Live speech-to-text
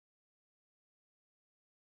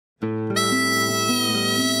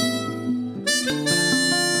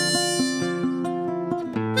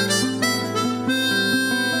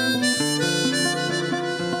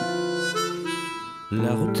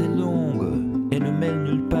et ne mène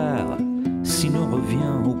nulle part, sinon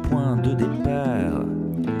revient au point de départ.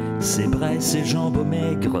 Ses bras et ses jambes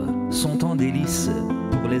maigres sont en délices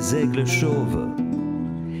pour les aigles chauves.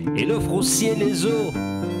 Il offre au ciel les os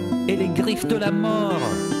et les griffes de la mort.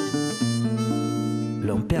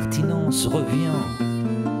 L'impertinence revient,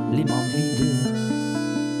 les mains vides.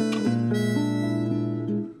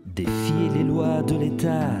 Défier les lois de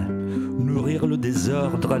l'État, nourrir le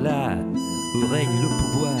désordre là où règne le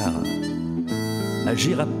pouvoir.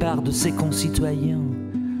 Agir à part de ses concitoyens,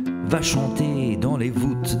 va chanter dans les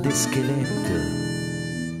voûtes des squelettes.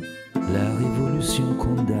 La révolution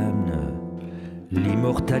condamne,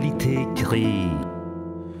 l'immortalité crie.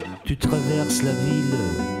 Tu traverses la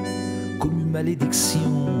ville comme une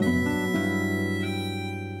malédiction.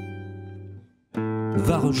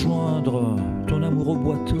 Va rejoindre ton amoureux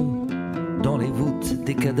boiteux dans les voûtes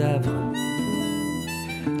des cadavres.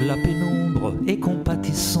 La pénombre est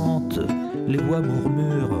compatissante, les voix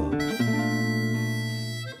murmurent.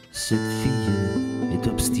 Cette fille est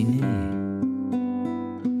obstinée,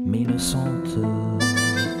 mais innocente.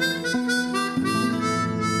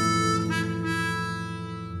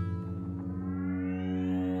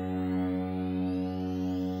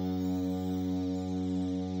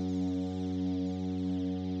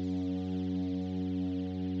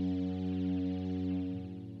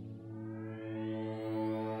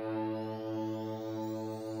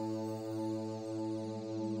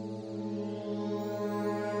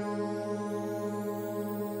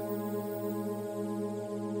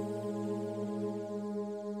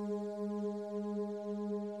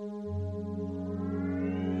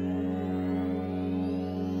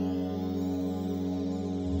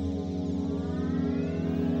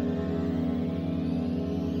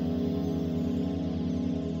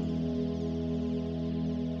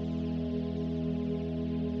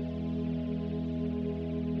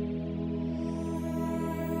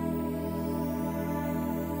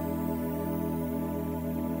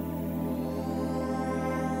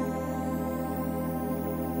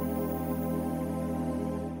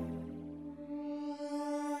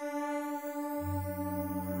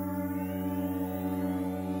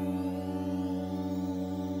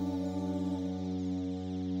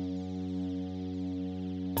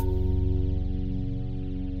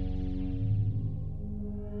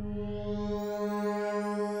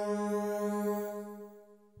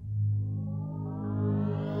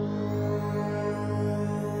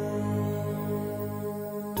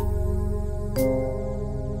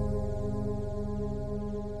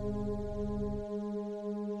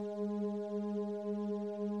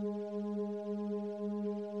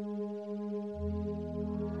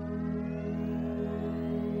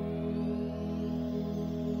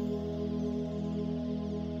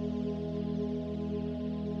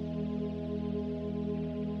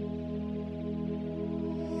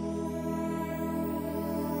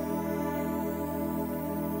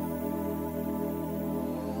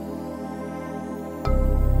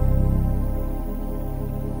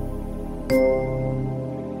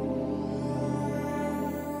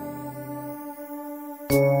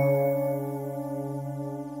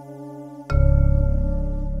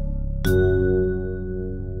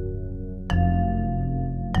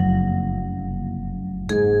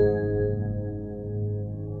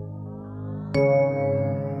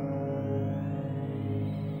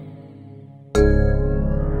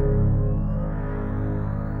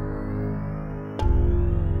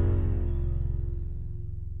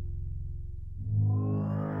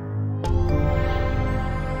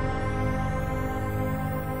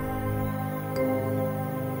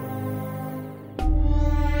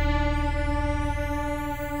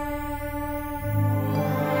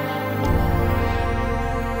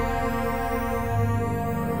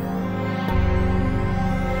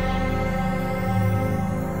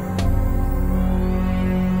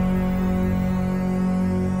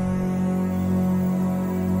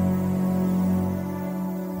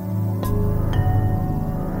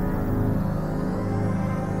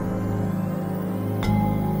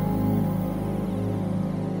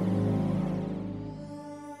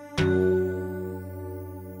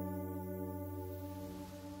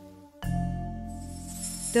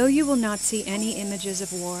 Though you will not see any images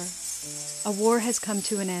of war, a war has come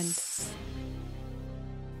to an end.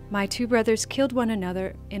 My two brothers killed one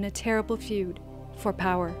another in a terrible feud for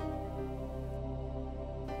power.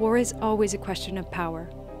 War is always a question of power.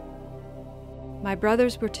 My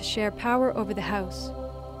brothers were to share power over the house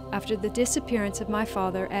after the disappearance of my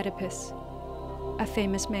father, Oedipus, a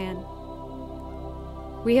famous man.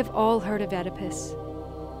 We have all heard of Oedipus.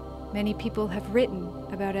 Many people have written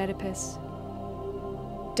about Oedipus.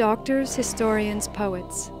 Doctors, historians,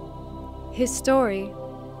 poets. His story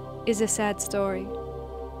is a sad story.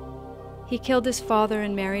 He killed his father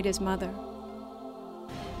and married his mother.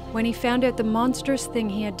 When he found out the monstrous thing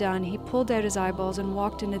he had done, he pulled out his eyeballs and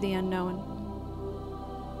walked into the unknown.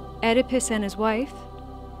 Oedipus and his wife,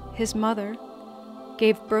 his mother,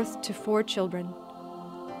 gave birth to 4 children: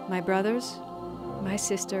 my brothers, my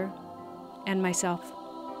sister, and myself.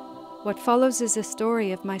 What follows is the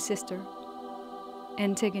story of my sister,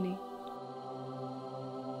 Antigone.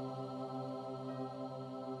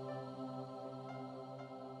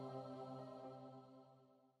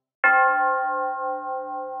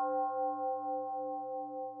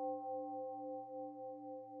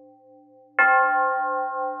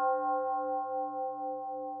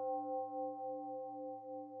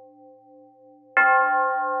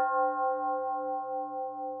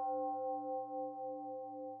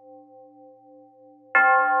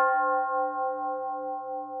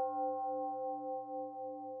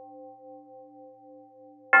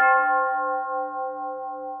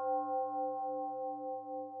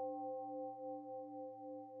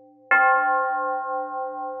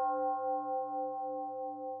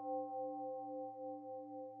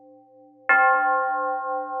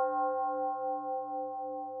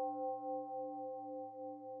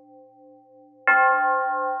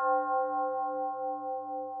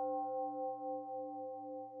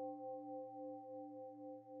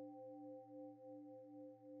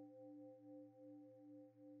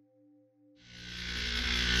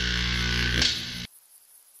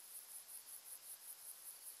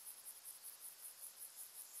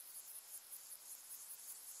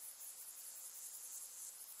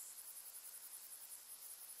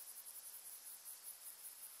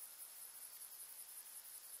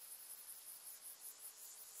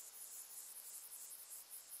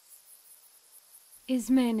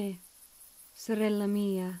 Ismene, sorella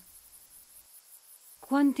mia,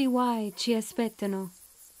 quanti guai ci aspettano.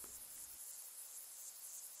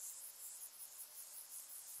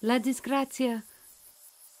 La disgrazia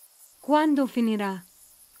quando finirà?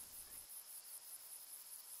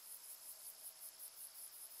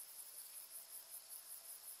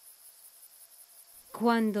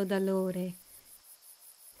 Quando dolore,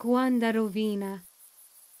 quanta rovina,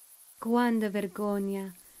 quanta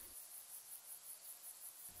vergogna.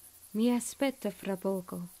 Mi aspetta fra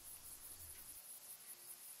poco.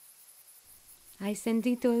 Hai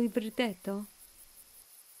sentito il verdetto?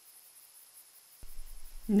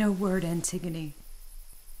 No word, Antigone,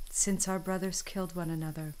 since our brothers killed one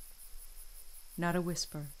another. Not a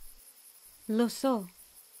whisper. Lo so.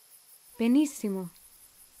 Benissimo.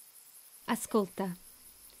 Ascolta.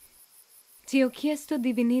 Ti ho chiesto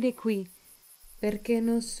di venire qui perché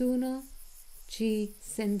nessuno ci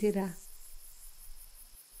sentirà.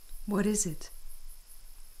 What is it?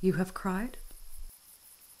 You have cried?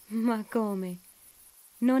 Ma come?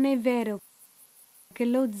 Non è vero che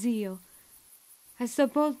lo zio ha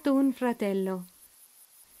sepolto un fratello,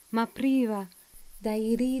 ma priva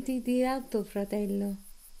dai riti di altro fratello.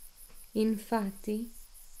 Infatti,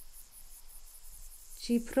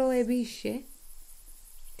 ci proibisce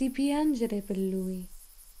di piangere per lui.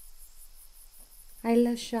 Hai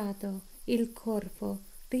lasciato il corpo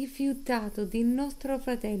rifiutato di nostro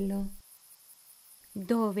fratello,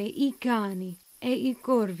 dove i cani e i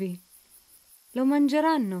corvi lo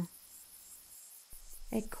mangeranno.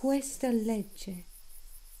 E questa legge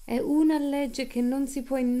è una legge che non si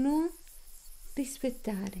può non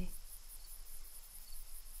rispettare.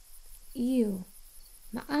 Io,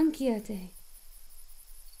 ma anche a te.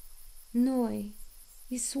 Noi,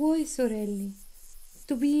 i suoi sorelli,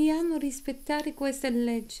 dobbiamo rispettare questa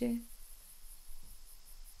legge.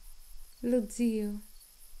 Lo zio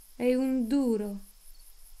è un duro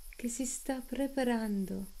che si sta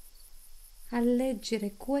preparando a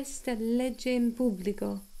leggere questa legge in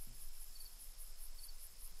pubblico.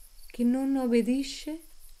 Chi non obbedisce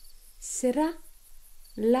sarà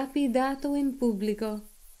lapidato in pubblico.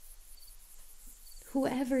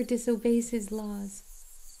 Whoever disobeys his laws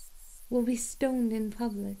will be stoned in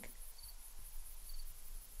public.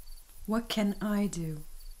 What can I do?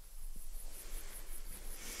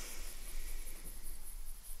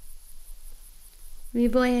 Mi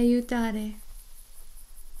vuoi aiutare?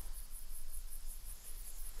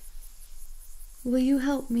 Will you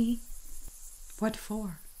help me? What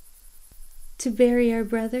for? To bury our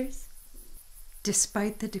brothers?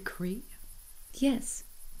 Despite the decree? Yes.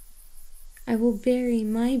 I will bury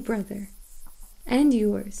my brother and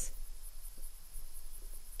yours.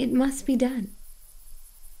 It must be done.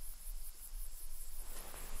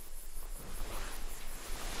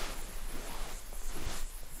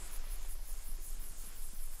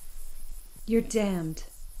 You're damned.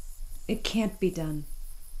 It can't be done.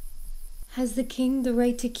 Has the king the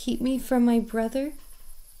right to keep me from my brother?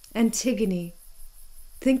 Antigone,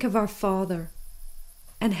 think of our father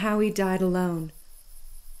and how he died alone,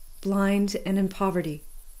 blind and in poverty.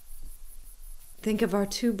 Think of our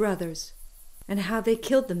 2 brothers and how they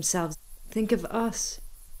killed themselves. Think of us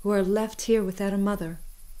who are left here without a mother.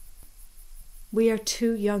 We are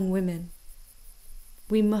 2 young women.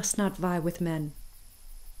 We must not vie with men.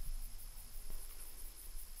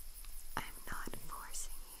 I'm not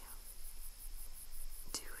forcing you.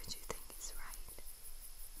 Do what you think is right.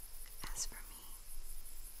 As for me,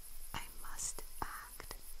 I must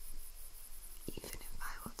act, even if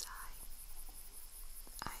I will die.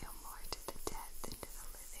 I owe more to the dead than to the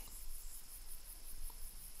living.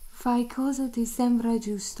 Fai cosa ti sembra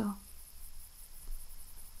giusto.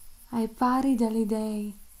 Ai pari degli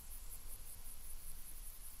dei.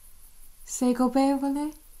 Sei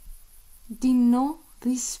colpevole di non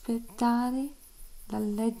rispettare la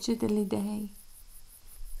legge degli dei.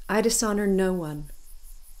 I dishonor no one.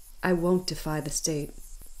 I won't defy the state.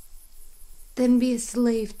 Then be a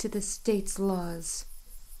slave to the state's laws.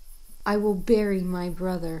 I will bury my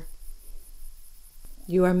brother.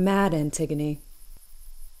 You are mad, Antigone.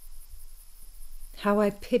 How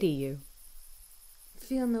I pity you.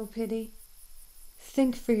 Feel no pity.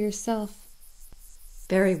 Think for yourself.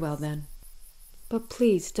 Very well, then. But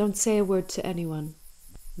please don't say a word to anyone.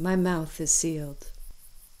 My mouth is sealed.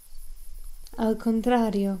 Al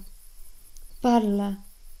contrario. Parla.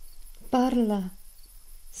 Parla.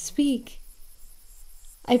 Speak.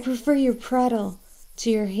 I prefer your prattle to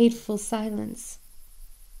your hateful silence.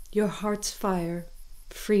 Your heart's fire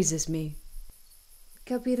freezes me.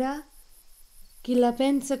 Capirà chi la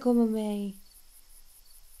pensa come me.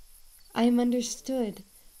 I am understood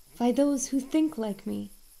by those who think like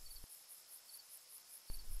me.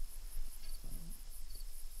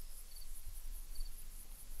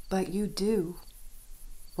 But you do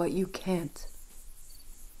what you can't.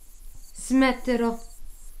 Smetterò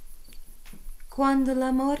quando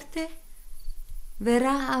la morte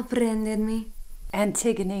verrà a prendermi.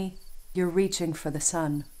 Antigone, you're reaching for the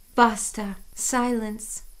sun. Basta,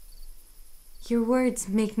 silence. Your words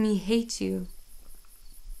make me hate you.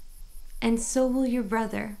 And so will your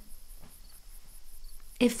brother.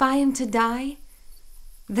 If I am to die,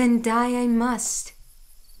 then die I must.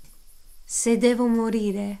 Se devo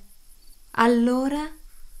morire, allora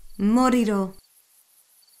morirò.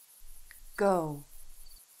 Go.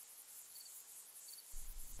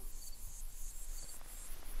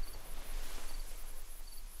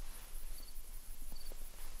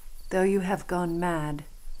 Though you have gone mad,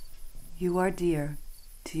 you are dear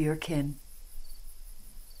to your kin.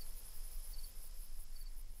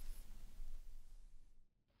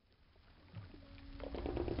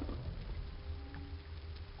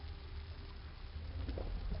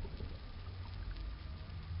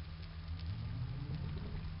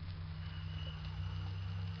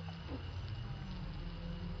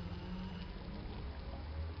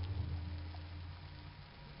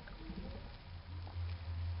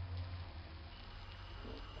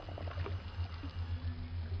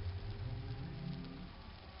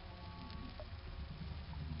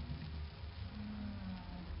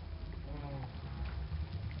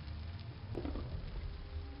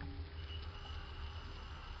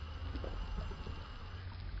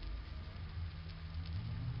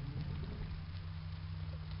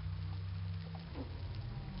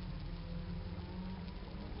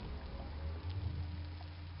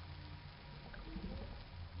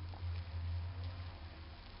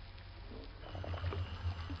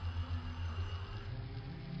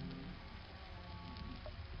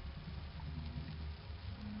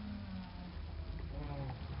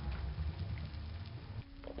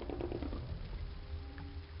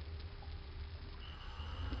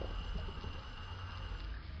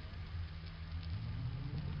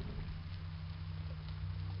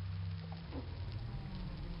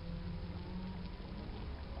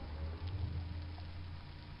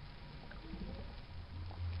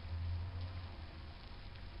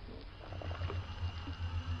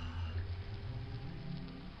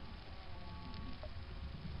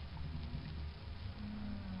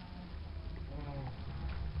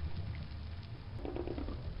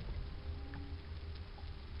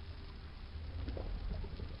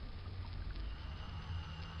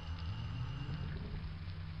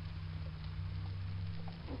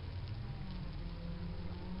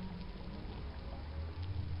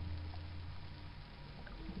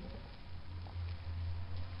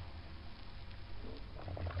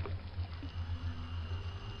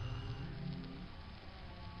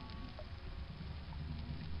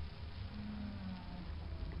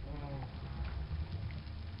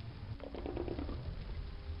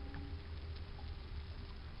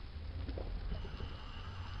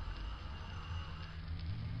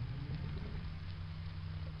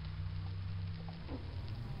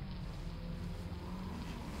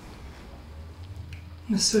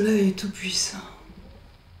 Le soleil est tout-puissant.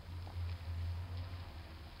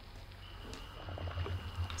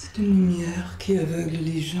 C'est une lumière qui aveugle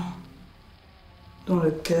les gens, dont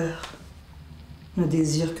le cœur ne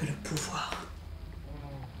désire que le pouvoir.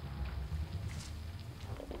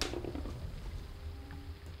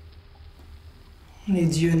 Les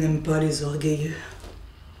dieux n'aiment pas les orgueilleux.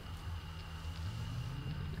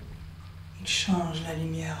 Ils changent la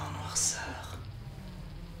lumière en noirceur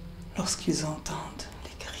lorsqu'ils entendent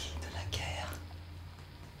les cris de la guerre.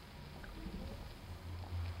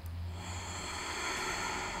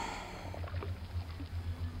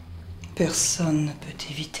 Personne ne peut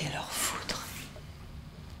éviter leur foudre.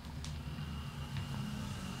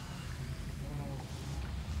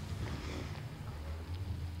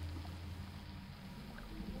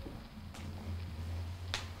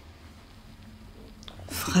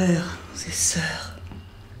 Frères et sœurs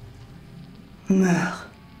meurent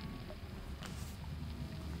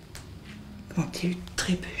quand ils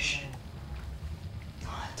trébuchent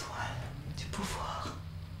dans la toile du pouvoir.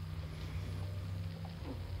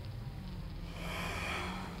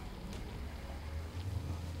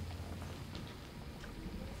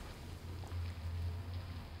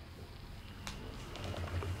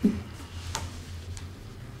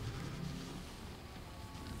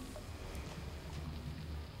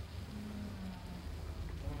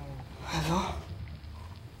 Avant,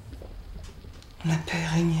 la paix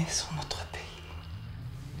régnait sur notre pays.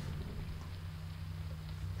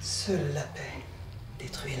 Seule la paix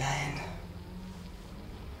détruit la haine.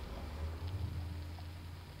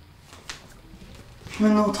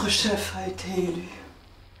 Un autre chef a été élu.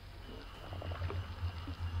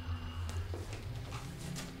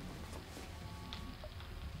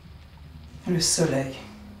 Le soleil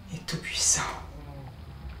est tout-puissant.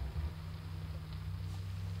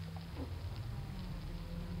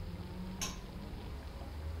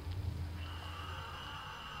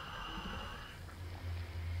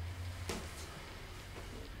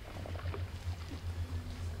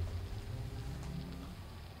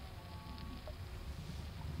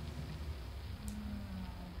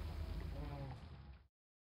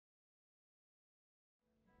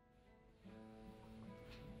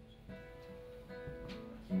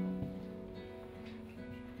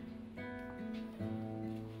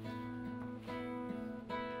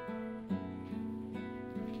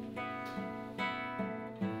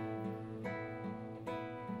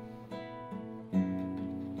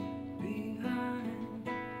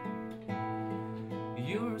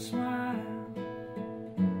 Your smile,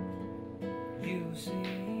 you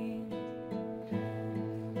see,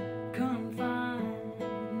 confined,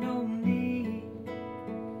 no need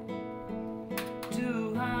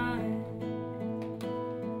to hide.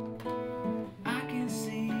 I can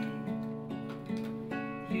see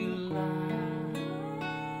you lie.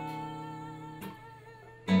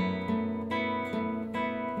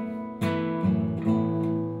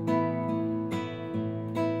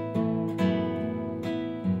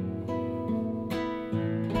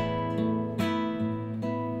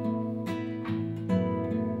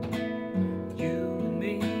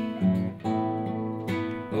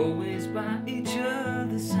 Always by each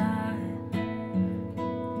other's side.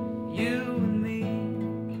 You and me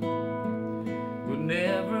would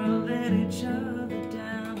never let each other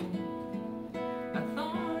down. I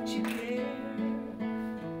thought you cared,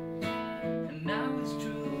 and now it's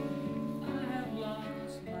true, I have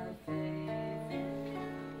lost my faith.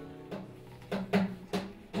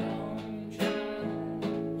 Don't try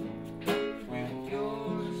with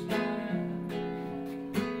your smile.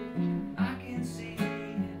 I can see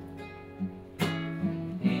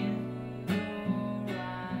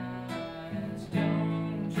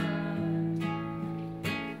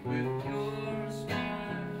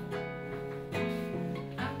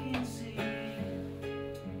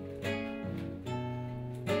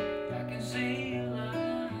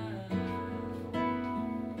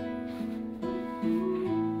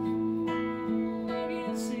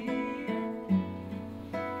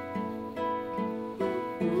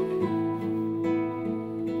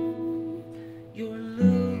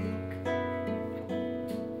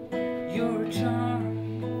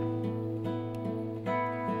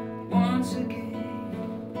once again,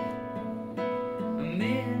 I'm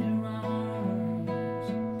in your arms,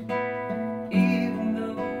 even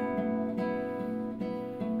though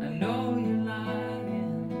I know you're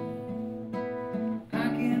lying. I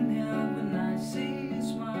can't help when I see you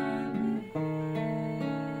smiling.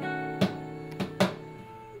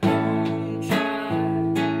 Don't try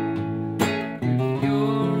with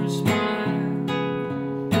your smile.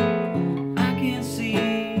 I can see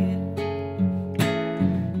it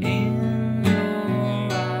in your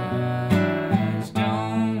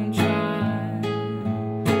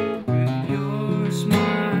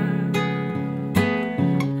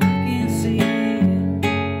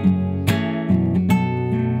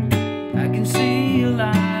can see your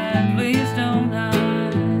light, please don't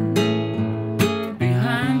hide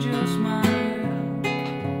behind your smile.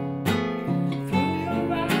 Through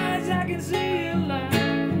your eyes I can see your light,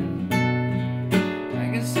 I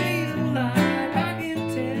can see your light, I can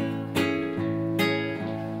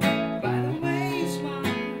tell by the way you smile.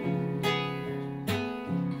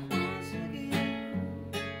 Once again,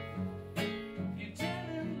 you're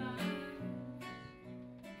telling lies.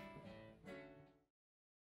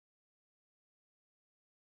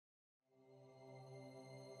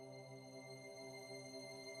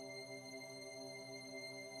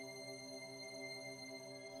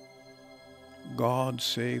 God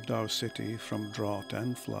saved our city from drought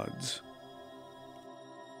and floods.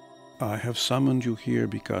 I have summoned you here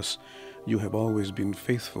because you have always been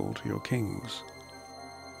faithful to your kings.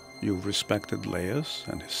 You've respected Laius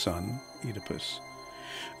and his son, Oedipus.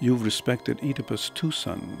 You've respected Oedipus' 2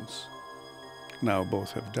 sons. Now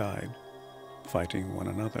both have died, fighting one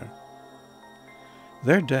another.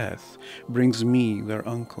 Their death brings me, their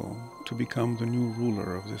uncle, to become the new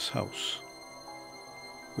ruler of this house,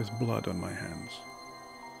 with blood on my hands.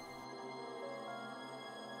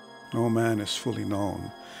 No man is fully known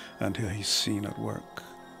until he's seen at work.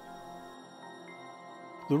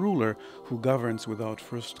 The ruler who governs without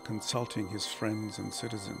first consulting his friends and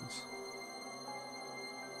citizens,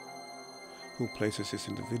 who places his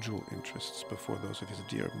individual interests before those of his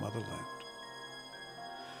dear motherland.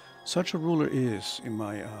 Such a ruler is, in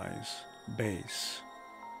my eyes, base,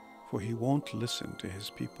 for he won't listen to his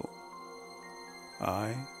people.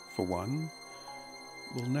 I, for one,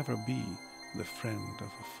 will never be the friend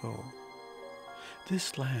of a foe.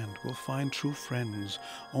 This land will find true friends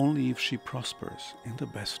only if she prospers in the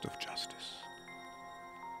best of justice.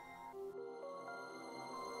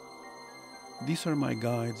 These are my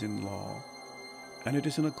guides in law, and it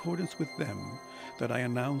is in accordance with them that I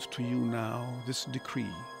announce to you now this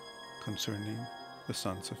decree concerning the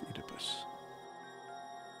sons of Oedipus.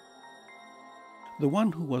 The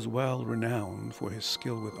one who was well renowned for his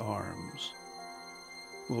skill with arms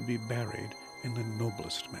will be buried in the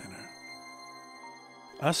noblest manner.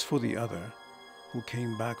 As for the other, who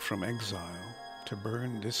came back from exile to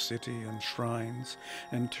burn this city and shrines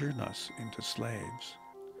and turn us into slaves,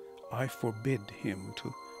 I forbid him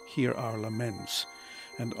to hear our laments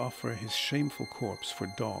and offer his shameful corpse for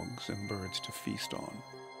dogs and birds to feast on.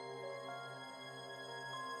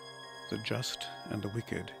 The just and the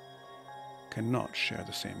wicked cannot share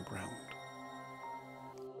the same ground.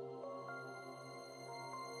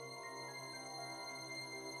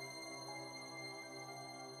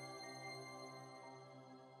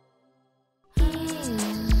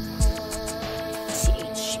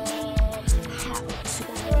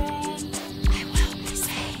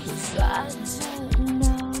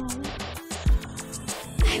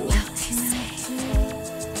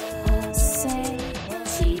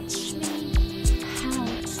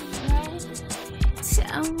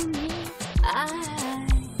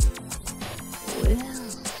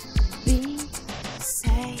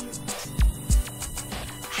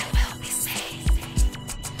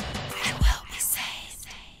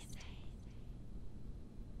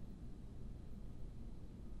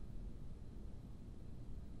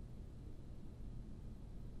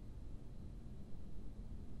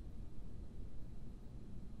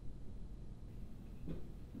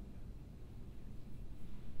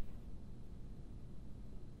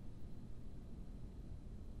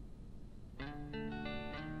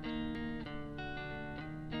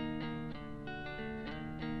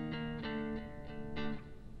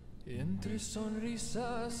 Entre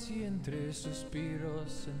sonrisas y entre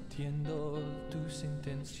suspiros entiendo tus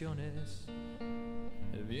intenciones.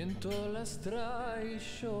 El viento las trae y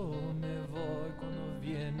yo me voy cuando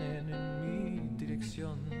vienen en mi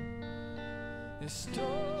dirección. Estoy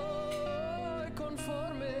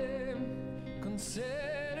conforme con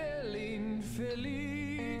ser el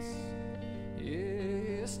infeliz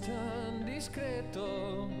y es tan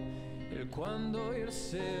discreto el cuándo y el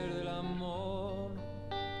ser del amor.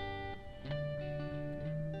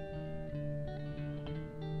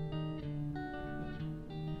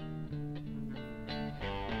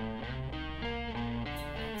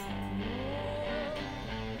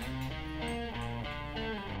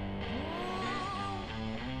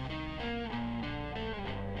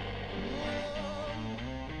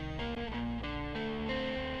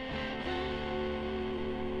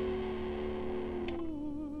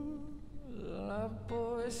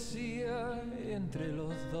 Entre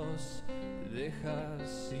los dos deja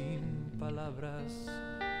sin palabras.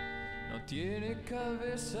 No tiene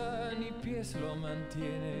cabeza ni pies, lo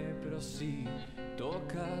mantiene, pero sí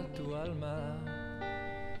toca tu alma.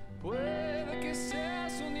 Pues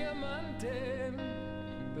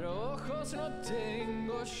amigos no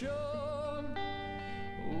tengo yo,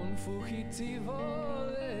 un fugitivo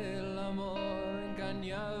del amor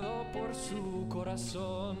engañado por su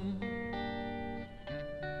corazón.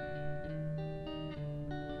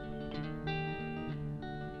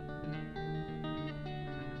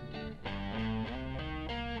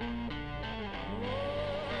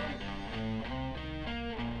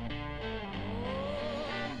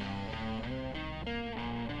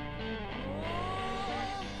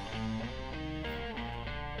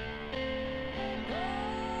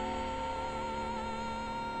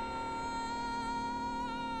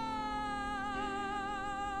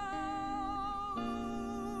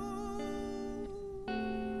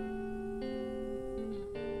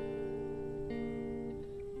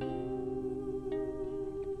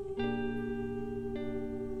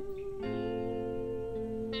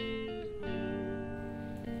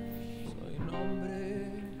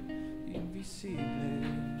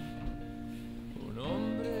 Un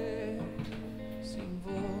hombre sin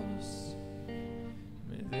voz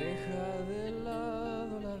me deja de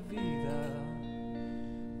lado la vida,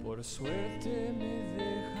 por suerte me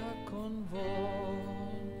deja con vos.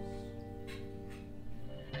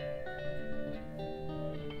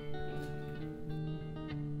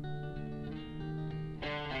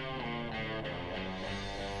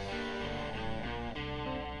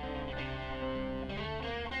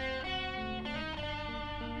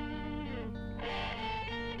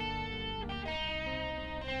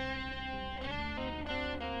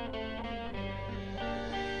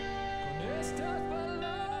 Estas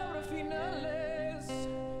palabras finales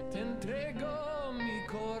te entrego mi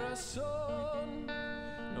corazón.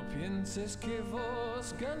 No pienses que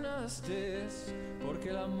vos ganaste, porque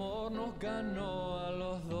el amor nos ganó a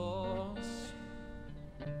los dos.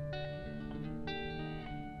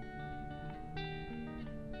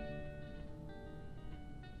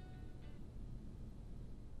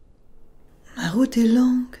 La route est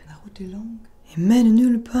longue et mène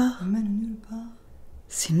nulle part.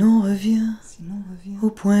 Sinon revient au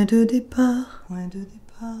point de départ.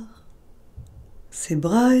 Ses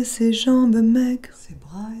bras et ses jambes maigres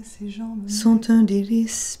sont un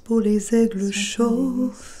délice pour les aigles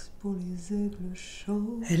chauves.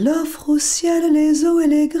 Elle offre au ciel les os et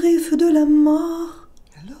les griffes de la mort.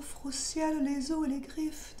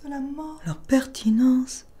 Leur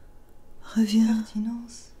pertinence revient,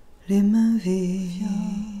 les mains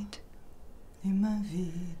vides.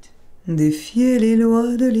 Défier les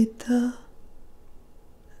lois de l'État,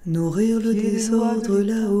 nourrir le désordre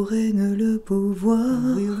là où règne le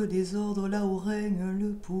pouvoir,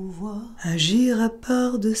 agir à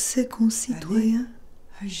part de ses concitoyens,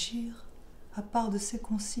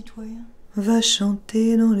 va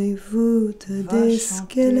chanter dans les voûtes des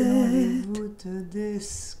squelettes.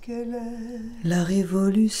 La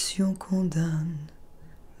révolution condamne.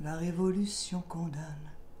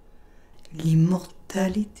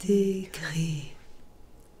 L'immortalité crie.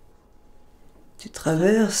 Tu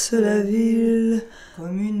traverses la ville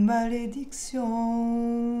comme une malédiction.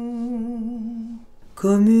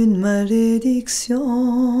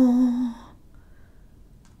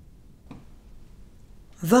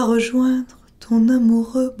 Va rejoindre ton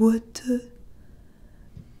amoureux boiteux.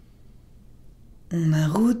 Ma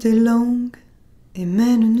route est longue et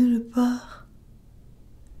mène nulle part.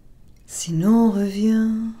 Sinon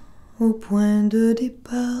reviens au point de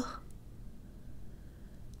départ.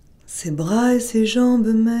 Ses bras et ses jambes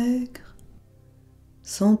maigres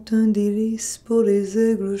sont un délice pour les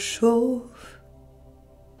aigles chauves.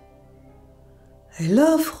 Elle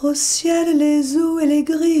offre au ciel les os et les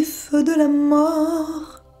griffes de la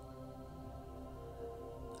mort.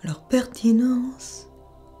 Leur pertinence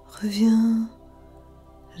revient,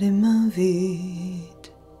 les mains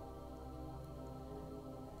vides.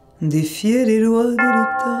 Défier les lois de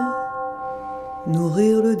l'État,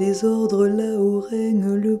 nourrir le désordre là où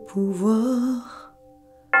règne le pouvoir,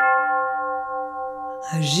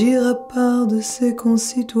 agir à part de ses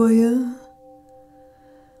concitoyens,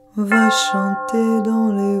 va chanter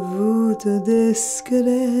dans les voûtes des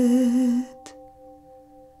squelettes.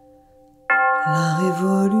 La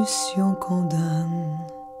révolution condamne,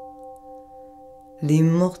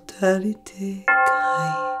 l'immortalité crie.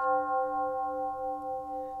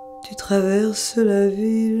 Tu traverses la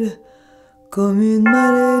ville comme une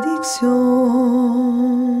malédiction.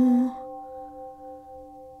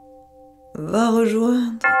 Va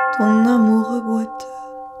rejoindre ton amoureux boiteux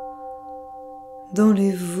dans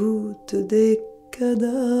les voûtes des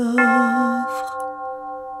cadavres.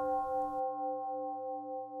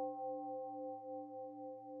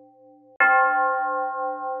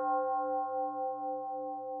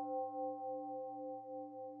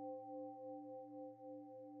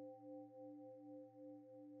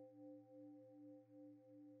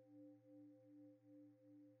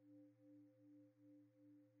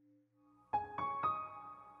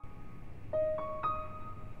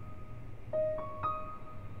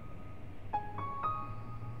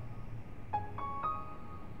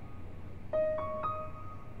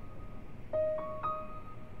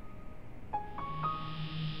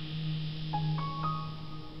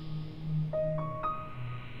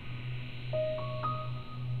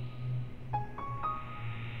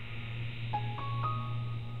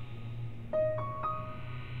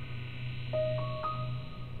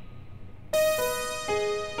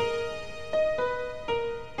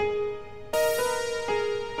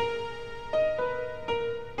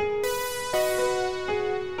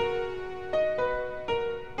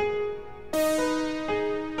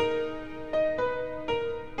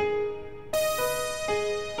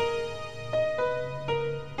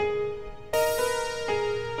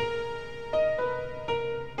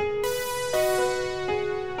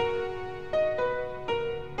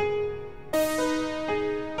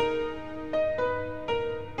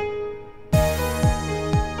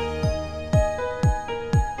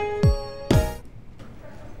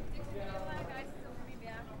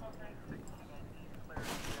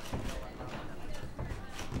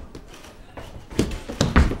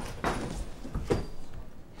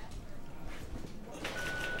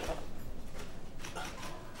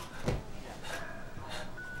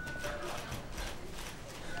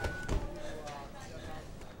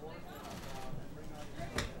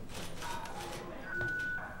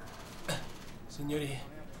 Signori,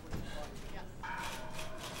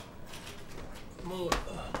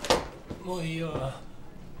 mo io...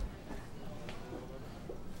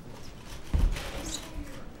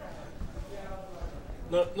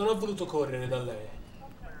 non ho voluto correre da lei.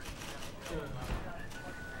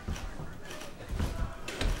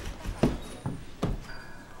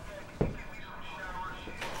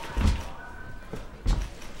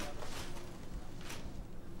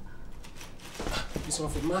 Mi sono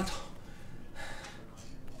fermato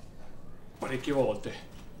parecchie volte,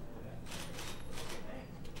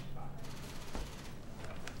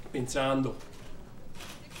 pensando,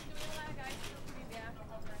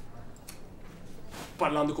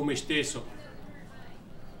 parlando con me stesso.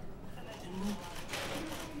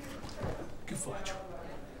 Che faccio?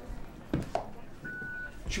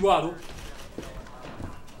 Ci vado?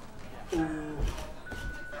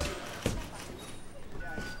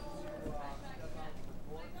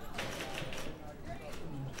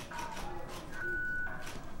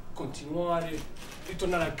 Continuare,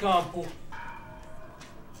 ritornare al campo.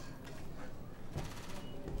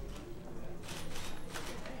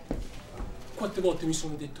 Quante volte mi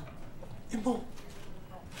sono detto, e boh,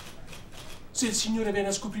 se il Signore viene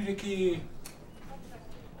a scoprire che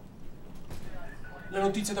la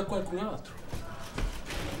notizia è da qualcun altro,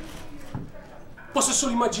 posso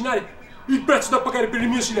solo immaginare il prezzo da pagare per il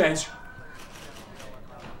mio silenzio.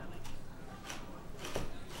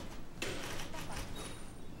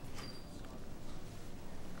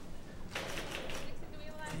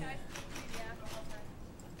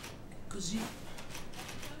 Così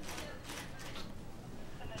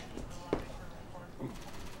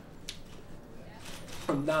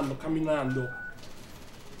andando, camminando,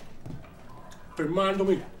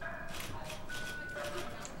 fermandomi,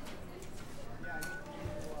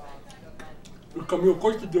 il cammino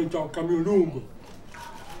corto diventa un cammino lungo.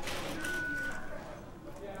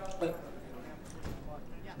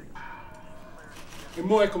 E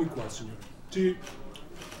mo' eccomi qua, signore. Sì,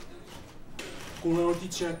 con una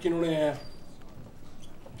notizia che non è...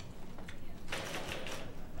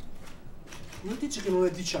 Una notizia che non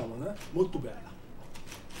è, diciamo, molto bella.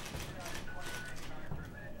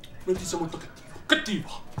 Una notizia molto cattiva. Cattiva!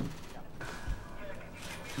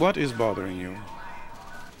 What is bothering you?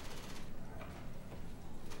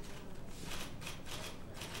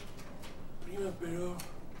 Prima però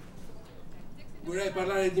vorrei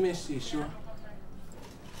parlare di me stesso.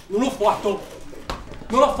 Non l'ho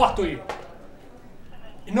fatto io.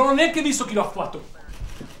 E non ho neanche visto chi l'ha fatto.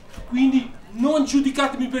 Quindi non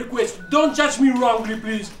giudicatemi per questo. Don't judge me wrongly,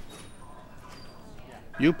 please.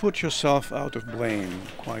 You put yourself out of blame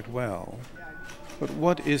quite well. But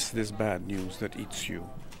what is this bad news that eats you?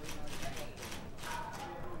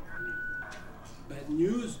 Bad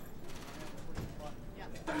news?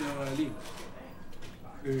 Tagliano la lingua.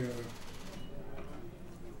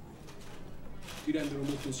 Ti rendono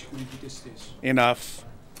molto insicuri di te stesso. Enough.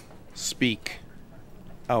 Speak.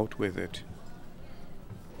 Out with it.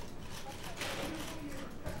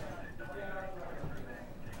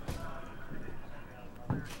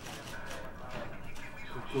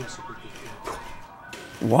 Qualcuno ha sepolto il corpo.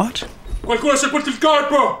 What? Qualcuno ha sepolto il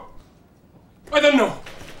corpo! I don't know.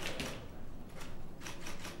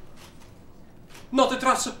 Not a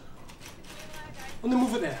trace on the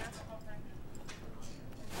moved earth.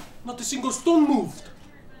 Not a single stone moved.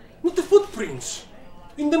 Not the footprints.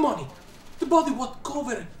 In the money. The body was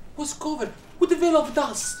covered with a veil of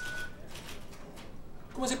dust.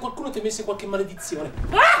 Come se qualcuno temesse qualche maledizione.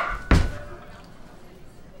 Ah!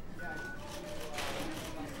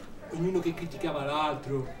 Ognuno che criticava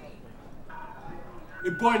l'altro.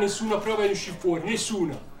 E poi nessuna prova ne uscì fuori,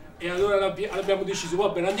 nessuna. E allora l'abbiamo deciso, va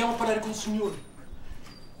bene, andiamo a parlare con il Signore.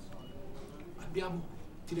 Abbiamo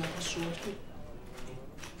tirato a sorte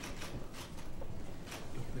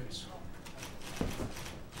e ho perso.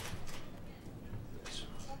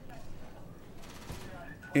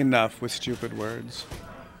 Enough with stupid words.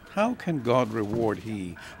 How can God reward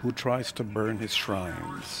he who tries to burn his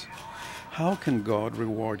shrines? How can God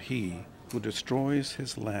reward he who destroys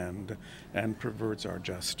his land and perverts our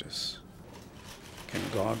justice? Can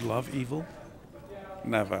God love evil?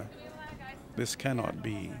 Never. This cannot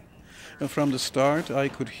be. From the start, I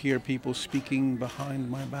could hear people speaking behind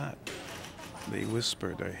my back. They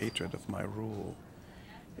whispered their hatred of my rule.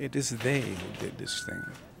 It is they who did this thing.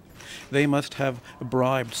 They must have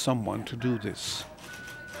bribed someone to do this.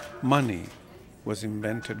 Money was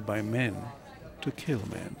invented by men to kill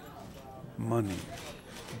men. Money,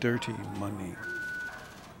 dirty money.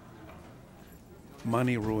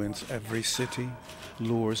 Money ruins every city,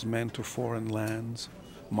 lures men to foreign lands.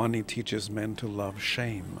 Money teaches men to love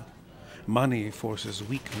shame. Money forces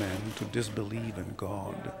weak men to disbelieve in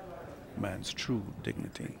God, man's true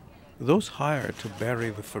dignity. Those hired to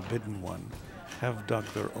bury the forbidden one have dug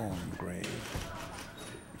their own grave.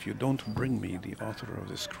 If you don't bring me the author of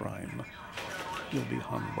this crime, you'll be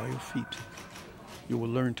hung by your feet. You will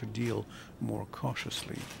learn to deal more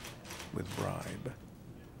cautiously with bribe.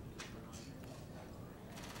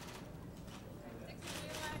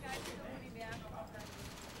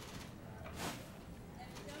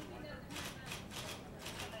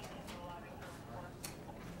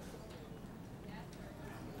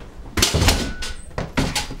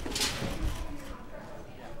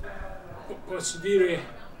 Posso dire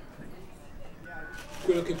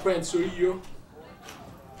quello che penso io?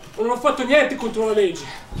 Non ho fatto niente contro la legge.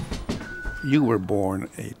 You were born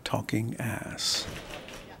a talking ass.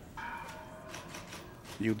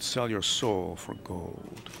 You'd sell your soul for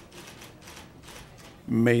gold.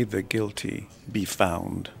 May the guilty be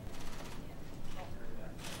found.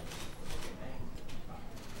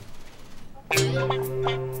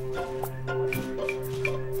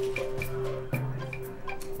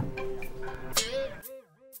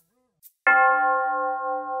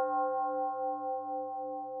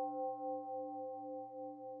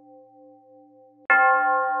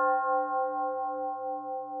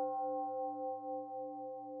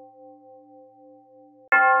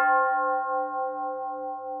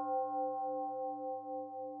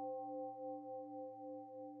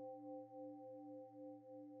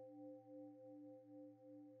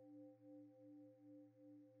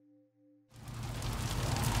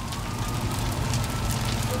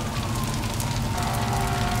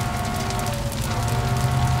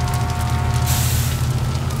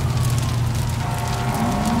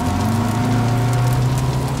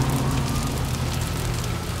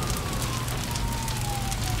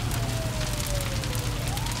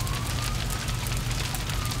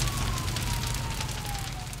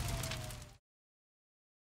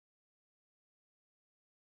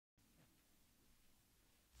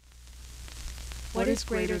 What is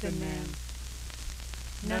greater than man?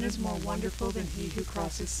 None is more wonderful than he who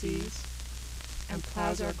crosses seas and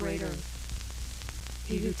plows our great earth.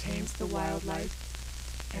 He who tames the wild life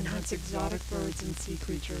and hunts exotic birds and sea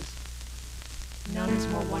creatures. None is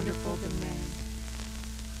more wonderful than man.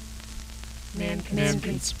 Man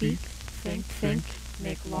can speak, think,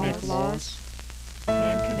 make laws.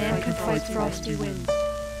 Man can fight frosty winds.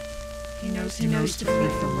 He knows to flee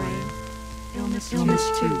from rain. Illness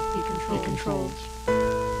too, he controls.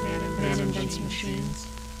 Man invents machines,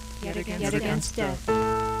 yet against death.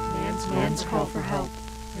 Man's call for help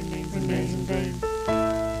remains in vain.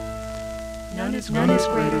 None is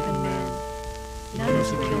greater than man. None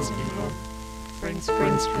is kills evil, brings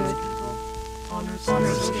good, honors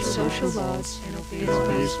social laws, and obeys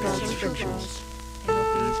God's scriptures.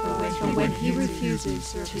 But when he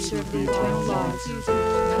refuses to serve the eternal laws,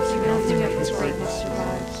 nothing of his greatness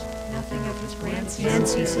survives. Nothing of his greatness. Man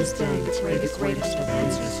ceases then to be the greatest of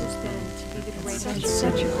men.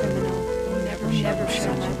 Such a criminal will never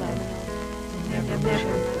share my love. Never with my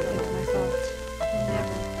thoughts.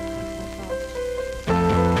 Never with my thoughts.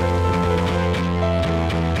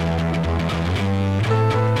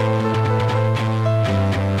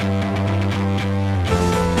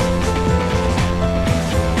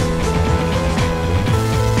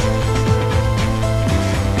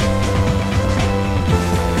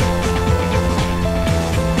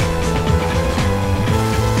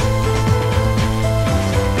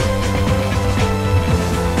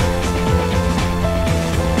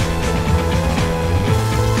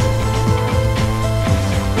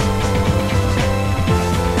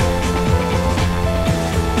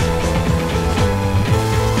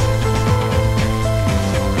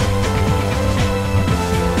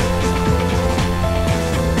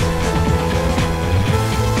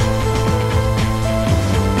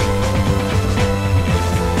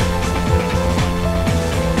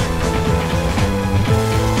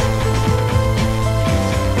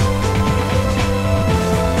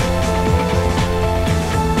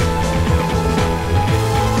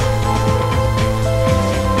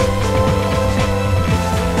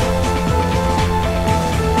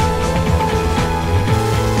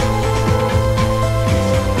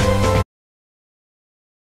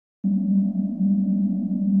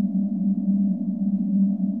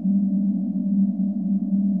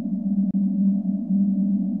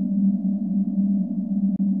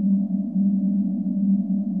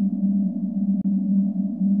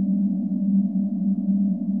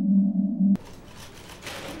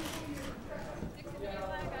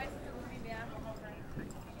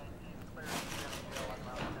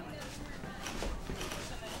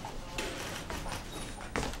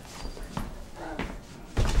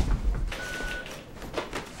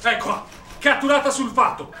 Eccola, catturata sul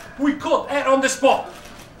fatto. We caught her on the spot.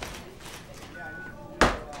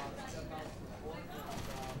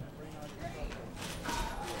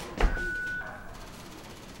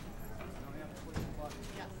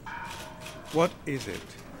 What is it?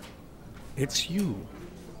 It's you.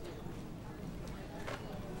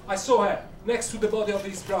 I saw her next to the body of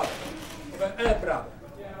his brother, of her brother.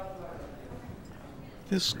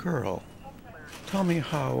 This girl. Tell me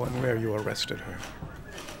how and where you arrested her.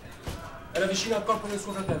 Era vicino al corpo del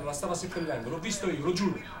suo fratello, la stava seppellendo. L'ho visto io, lo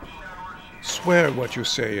giuro. Swear what you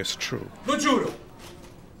say is true. Lo giuro.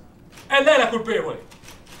 È lei la colpevole.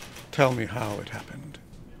 Tell me how it happened.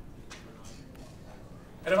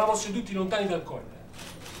 Eravamo seduti lontani dal corpo.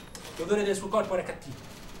 L'odore del suo corpo era cattivo.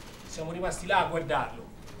 Siamo rimasti là a guardarlo.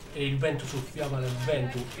 E il vento soffiava nel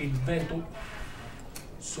vento. E il vento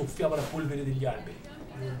soffiava la polvere degli alberi.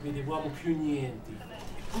 Non vedevamo più niente.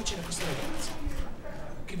 E poi c'era questa ragazza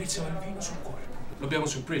che versava il vino sul corpo. L'abbiamo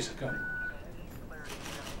sorpresa, caro.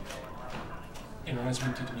 E non ha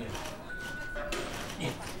smentito niente.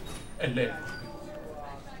 Niente. È lei.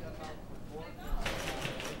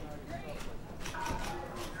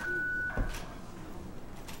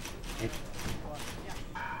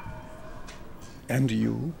 And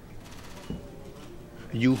you?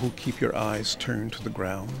 You who keep your eyes turned to the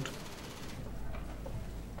ground?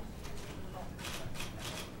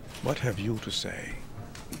 What have you to say?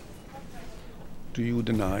 Do you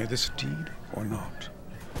deny this deed or not?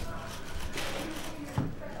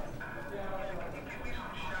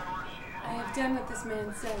 I have done what this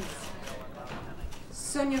man says.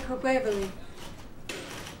 Sono colpevole.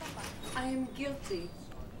 I am guilty.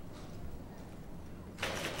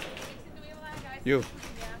 You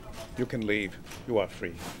can leave. You are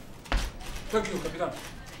free. Thank you, Capitano.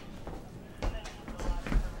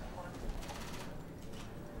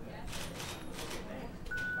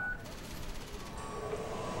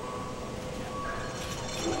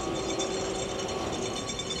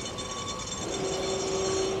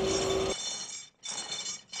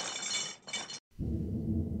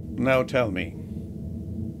 Now tell me,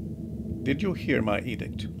 did you hear my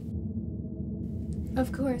edict?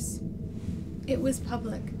 Of course. It was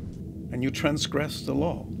public. And you transgressed the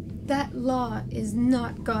law. That law is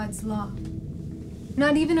not God's law.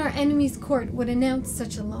 Not even our enemy's court would announce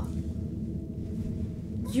such a law.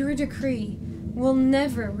 Your decree will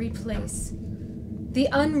never replace the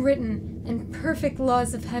unwritten and perfect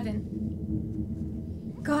laws of heaven.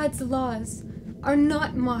 God's laws are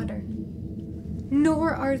not modern,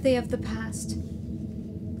 nor are they of the past.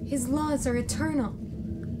 His laws are eternal.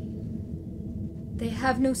 They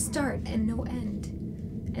have no start and no end,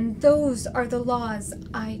 and those are the laws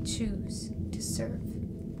I choose to serve.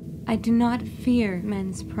 I do not fear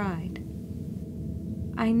men's pride.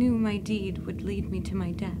 I knew my deed would lead me to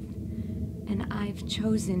my death, and I've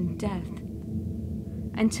chosen death.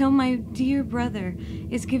 Until my dear brother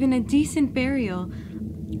is given a decent burial,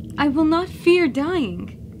 I will not fear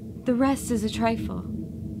dying. The rest is a trifle.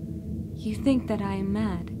 You think that I am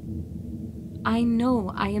mad. I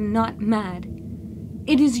know I am not mad.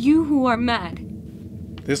 It is you who are mad.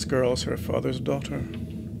 This girl's her father's daughter.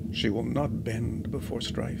 She will not bend before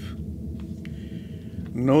strife.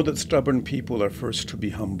 Know that stubborn people are first to be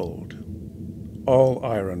humbled. All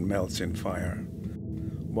iron melts in fire.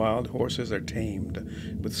 Wild horses are tamed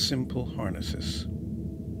with simple harnesses.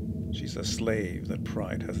 She's a slave that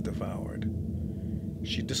pride has devoured.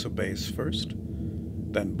 She disobeys first,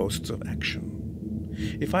 then boasts of action.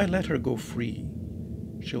 If I let her go free,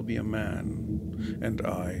 she'll be a man, and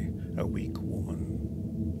I a weak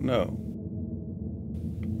woman. No,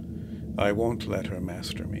 I won't let her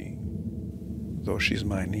master me, though she's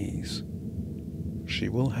my niece. She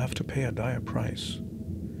will have to pay a dire price.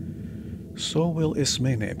 So will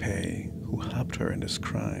Ismene pay, who helped her in this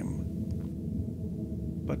crime.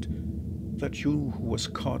 But that you who was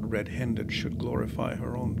caught red-handed should glorify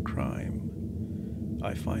her own crime,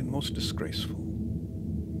 I find most disgraceful.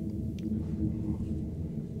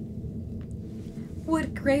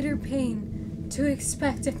 What greater pain to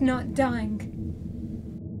expect if not dying?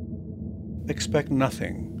 Expect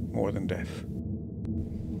nothing more than death.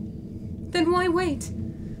 Then why wait?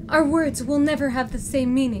 Our words will never have the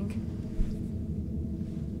same meaning.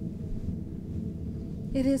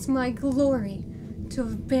 It is my glory to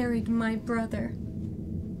have buried my brother.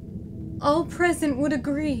 All present would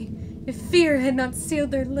agree if fear had not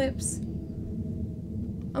sealed their lips.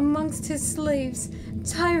 Amongst his slaves,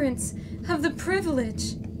 tyrants have the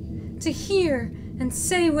privilege to hear and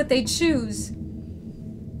say what they choose.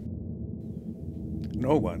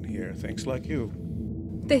 No one here thinks like you.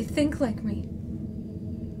 They think like me.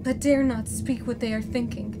 but dare not speak what they are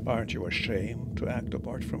thinking. Aren't you ashamed to act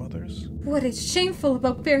apart from others? What is shameful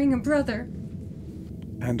about bearing a brother?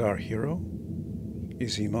 And our hero?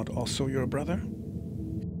 Is he not also your brother?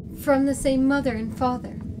 From the same mother and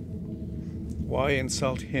father. Why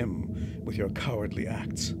insult him with your cowardly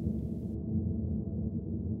acts?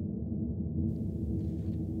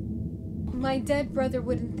 My dead brother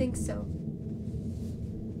wouldn't think so.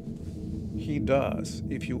 He does,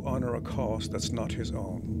 if you honor a cause that's not his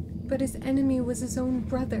own. But his enemy was his own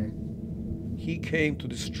brother. He came to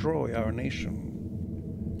destroy our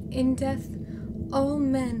nation. In death, all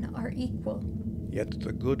men are equal. Yet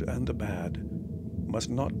the good and the bad must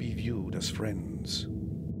not be viewed as friends.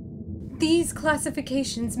 These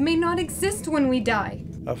classifications may not exist when we die.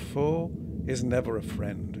 A foe is never a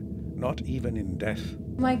friend, not even in death.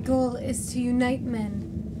 My goal is to unite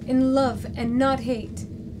men in love and not hate.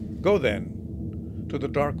 Go then to the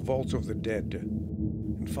dark vaults of the dead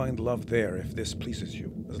and find love there if this pleases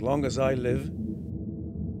you. As long as I live,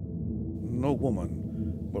 no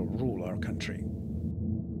woman will rule our country.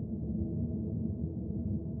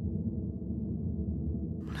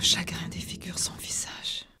 Le chagrin défigure son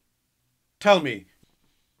visage. Tell me,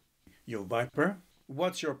 you viper,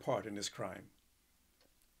 what's your part in this crime?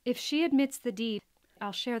 If she admits the deed,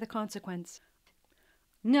 I'll share the consequence.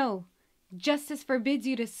 No, justice forbids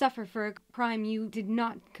you to suffer for a crime you did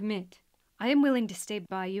not commit. I am willing to stay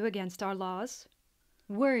by you against our laws.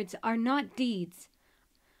 Words are not deeds.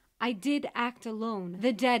 I did act alone.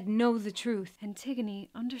 The dead know the truth. Antigone,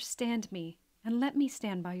 understand me, and let me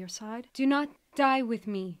stand by your side. Do not die with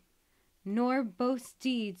me, nor boast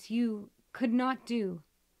deeds you could not do.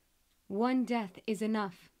 One death is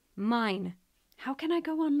enough. Mine. How can I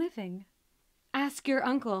go on living? Ask your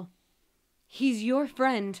uncle. He's your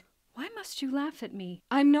friend. Why must you laugh at me?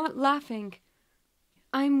 I'm not laughing.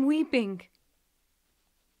 I'm weeping.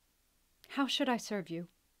 How should I serve you?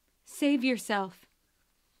 Save yourself.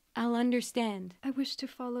 I'll understand. I wish to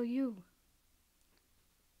follow you.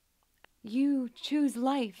 You choose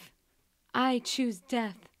life. I choose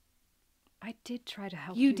death. I did try to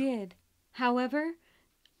help you. You did. However,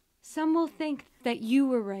 some will think that you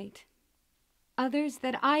were right. Others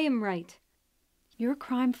that I am right. Your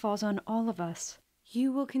crime falls on all of us.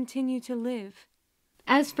 You will continue to live.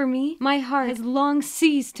 As for me, my heart has long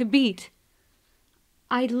ceased to beat.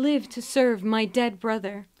 I live to serve my dead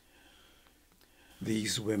brother.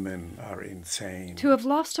 These women are insane. To have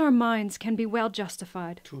lost our minds can be well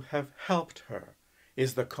justified. To have helped her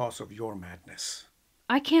is the cause of your madness.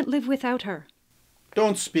 I can't live without her.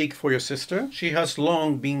 Don't speak for your sister. She has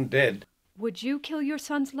long been dead. Would you kill your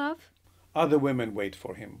son's love? Other women wait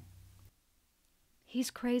for him. He's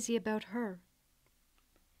crazy about her.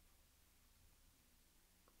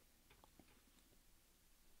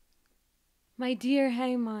 My dear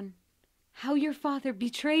Haemon, how your father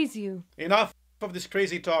betrays you. Enough of this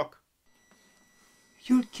crazy talk.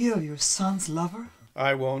 You'll kill your son's lover?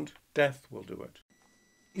 I won't. Death will do it.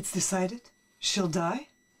 It's decided? She'll die?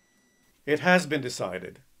 It has been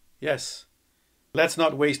decided. Yes. Let's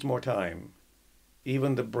not waste more time.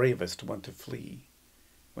 Even the bravest want to flee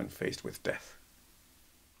when faced with death.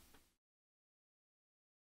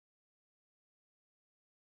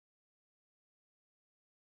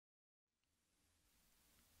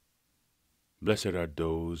 Blessed are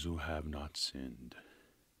those who have not sinned.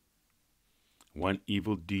 One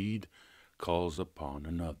evil deed calls upon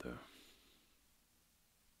another.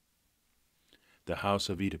 The house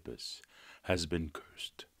of Oedipus has been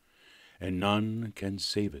cursed, and none can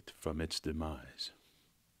save it from its demise.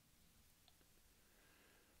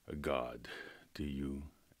 God, do you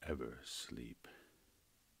ever sleep?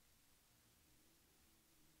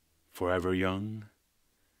 Forever young,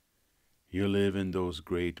 you live in those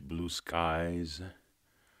great blue skies,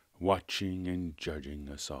 watching and judging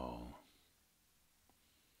us all.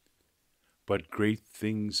 But great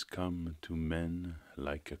things come to men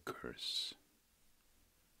like a curse.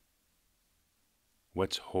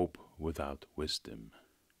 What's hope without wisdom,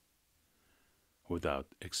 without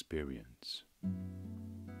experience?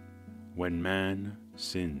 When man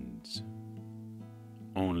sins,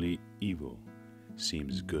 only evil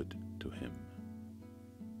seems good to him.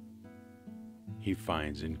 He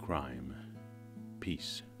finds in crime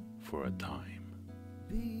peace for a time.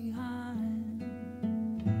 Behind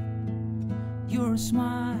your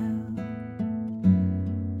smile,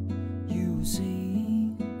 you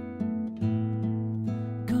see,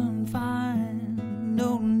 confined,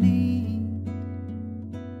 no need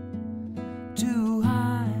to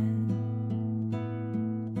hide.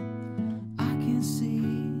 I can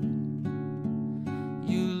see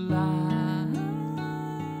you lie.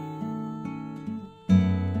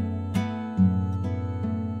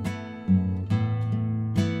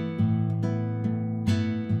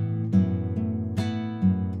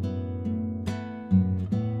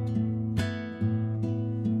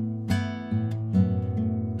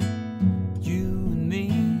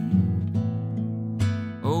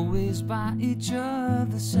 by each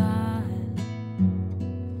other's side.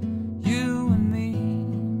 You and me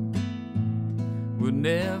would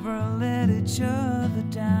never let each other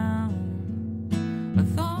down. I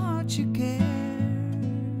thought you cared,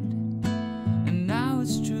 and now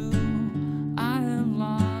it's true. I have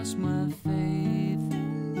lost my faith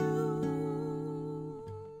in you.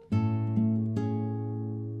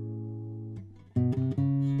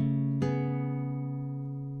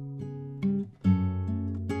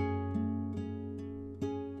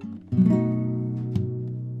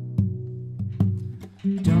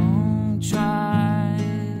 Don't try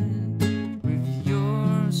with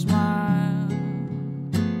your smile.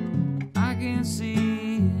 I can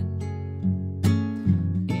see it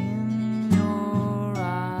in your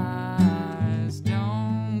eyes.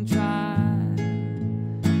 Don't try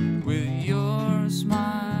with your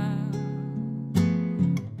smile.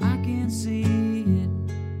 I can see it.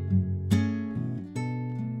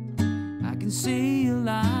 I can see a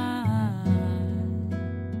lie.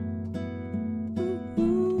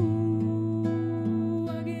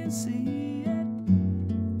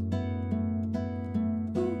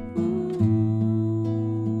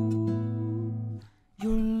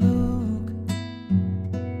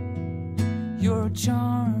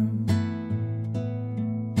 Charm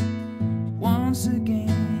once again.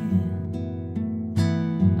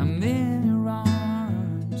 I'm in your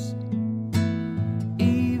arms,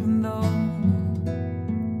 even though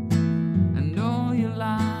I know you're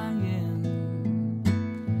lying.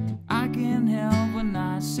 I can't help when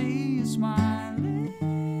I see you smiling.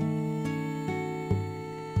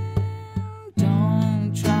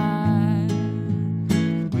 Don't try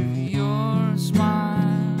with your smile.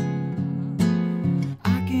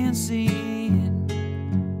 See it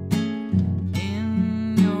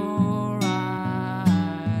in your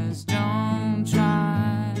eyes. Don't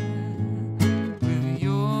try with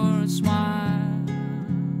your smile.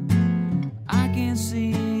 I can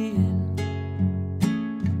see it.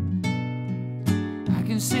 I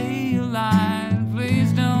can see you lying.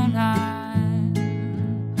 Please don't hide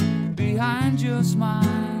behind your smile.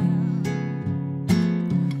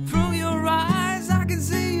 Through your eyes I can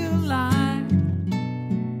see you lying.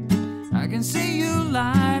 I can see you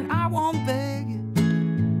lying. I won't beg you.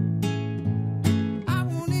 I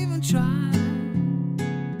won't even try.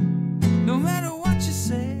 No matter what you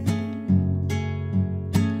say,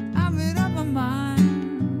 I made up my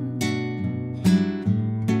mind.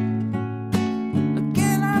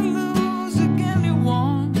 Again I lose, again you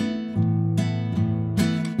won.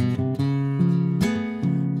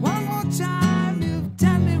 One more time you've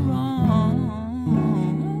done me wrong.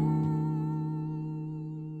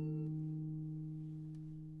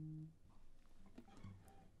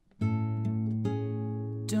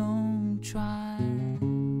 Don't try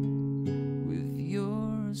with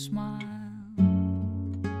your smile.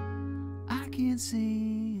 I can't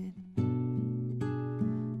see it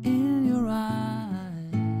in your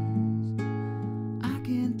eyes. I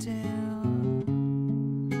can tell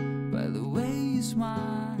by the way you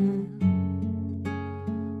smile.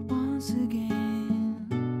 Once again,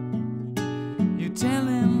 you're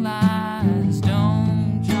telling lies.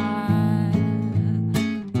 Don't try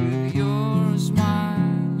with your smile.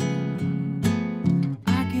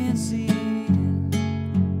 See it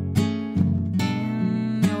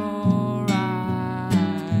in your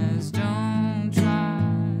eyes. Don't try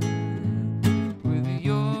with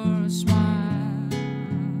your smile.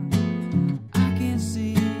 I can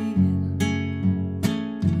see it.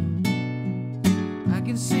 I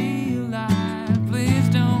can see you lie. Please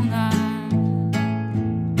don't hide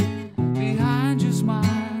behind your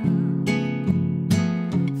smile.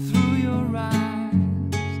 Through your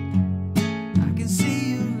eyes I can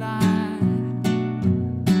see you.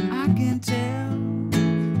 I can tell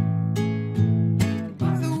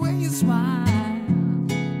by the way you smile.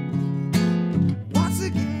 Once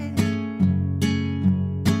again,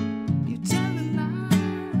 you're telling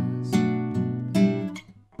lies.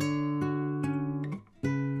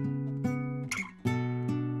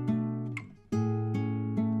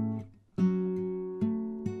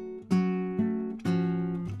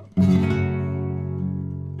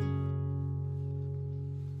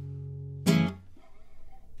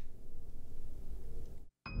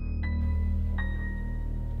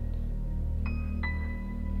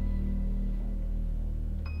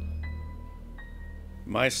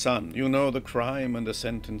 My son, you know the crime and the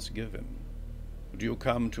sentence given. Do you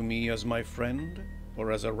come to me as my friend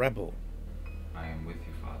or as a rebel? I am with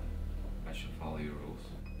you, Father. I shall follow your rules.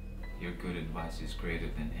 Your good advice is greater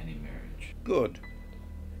than any marriage. Good.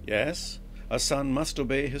 Yes, a son must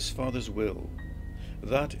obey his father's will.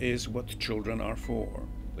 That is what children are for.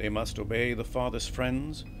 They must obey the father's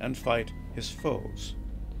friends and fight his foes.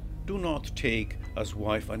 Do not take as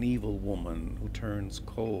wife an evil woman who turns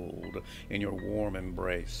cold in your warm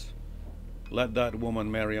embrace. Let that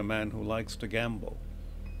woman marry a man who likes to gamble.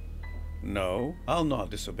 No, I'll not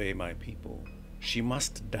disobey my people. She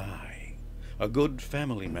must die. A good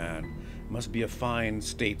family man must be a fine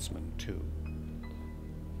statesman, too.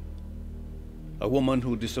 A woman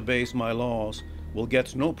who disobeys my laws will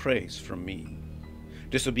get no praise from me.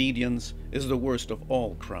 Disobedience is the worst of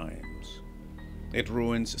all crimes. It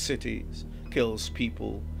ruins cities, kills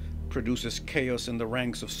people, produces chaos in the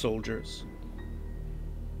ranks of soldiers.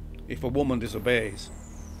 If a woman disobeys,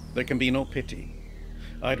 there can be no pity.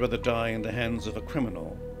 I'd rather die in the hands of a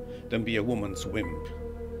criminal than be a woman's wimp.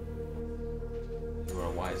 You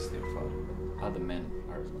are wise, dear father. Other men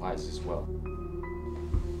are wise as well.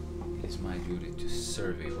 It is my duty to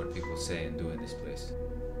survey what people say and do in this place.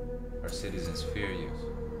 Our citizens fear you.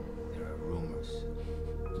 There are rumors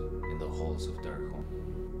in the halls of dark home.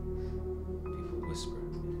 People whisper.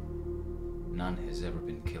 None has ever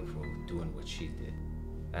been killed for doing what she did.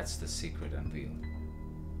 That's the secret unveiled.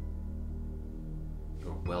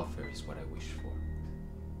 Your welfare is what I wish for.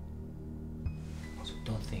 So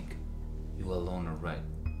don't think you alone are right.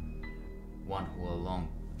 One who alone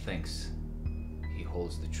thinks he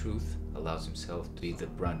holds the truth allows himself to be the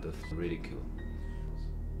brunt of ridicule.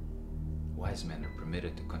 Wise men are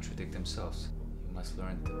permitted to contradict themselves. You must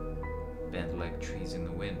learn to bend like trees in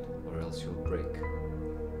the wind, or else you'll break.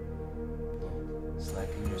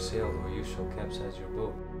 Slacken your sail, or you shall capsize your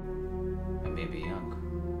boat. I may be young,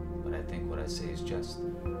 but I think what I say is just.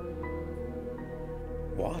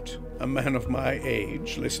 What? A man of my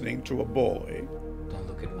age listening to a boy? Don't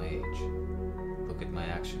look at my age. Look at my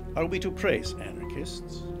action. Are we to praise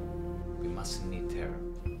anarchists? We mustn't need terror.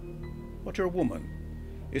 But your woman,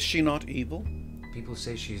 is she not evil? People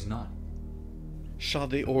say she is not. Shall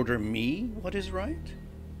they order me what is right?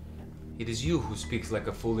 It is you who speaks like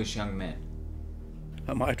a foolish young man.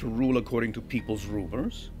 Am I to rule according to people's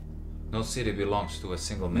rumors? No city belongs to a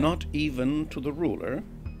single man. Not even to the ruler?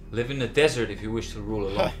 Live in the desert if you wish to rule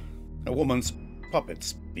alone. A woman's puppet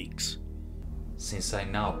speaks. Since I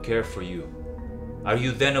now care for you, are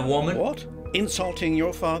you then a woman? What? Insulting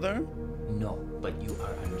your father? No, but you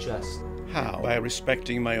are unjust. How? By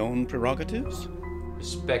respecting my own prerogatives?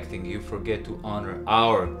 Respecting you forget to honor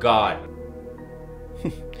our God.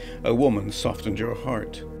 A woman softened your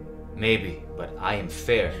heart. Maybe, but I am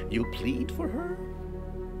fair. You plead for her?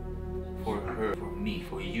 For her, for me,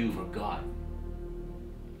 for you, for God.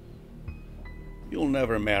 You'll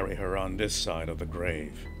never marry her on this side of the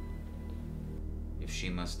grave. If she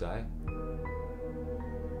must die,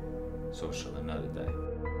 so shall another die.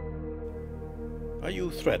 Are you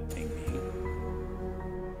threatening me?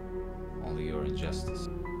 Only your injustice.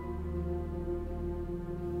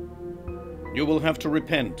 You will have to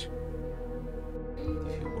repent.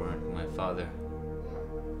 If you weren't my father,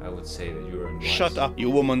 I would say that you are unwise. Shut up,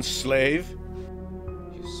 you woman's slave.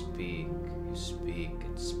 You speak and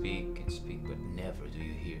speak and speak, but never do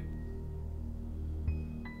you hear.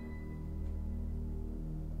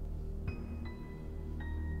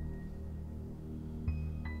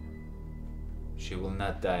 She will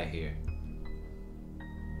not die here.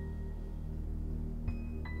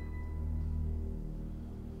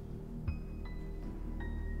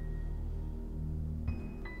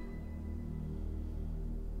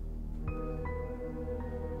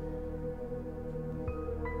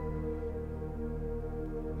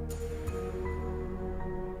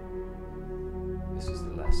 This is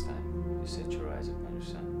the last time you set your eyes upon your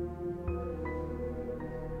son.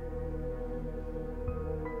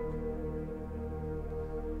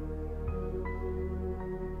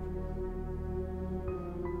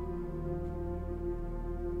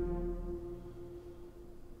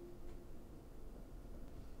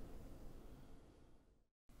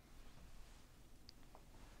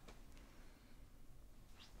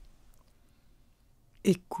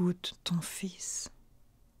 Écoute ton fils,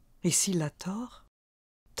 et s'il a tort,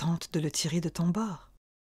 tente de le tirer de ton bord.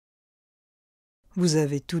 Vous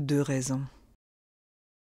avez tous deux raison.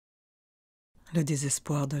 Le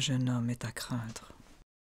désespoir d'un jeune homme est à craindre.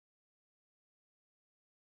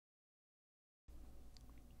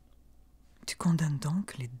 Tu condamnes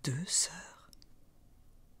donc les deux sœurs?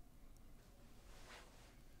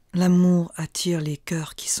 L'amour attire les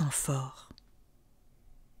cœurs qui sont forts.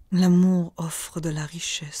 L'amour offre de la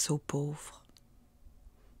richesse aux pauvres.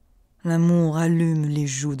 L'amour allume les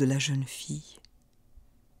joues de la jeune fille.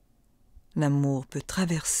 L'amour peut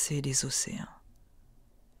traverser les océans.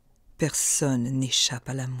 Personne n'échappe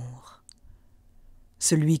à l'amour.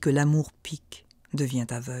 Celui que l'amour pique devient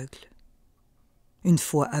aveugle. Une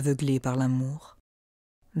fois aveuglé par l'amour,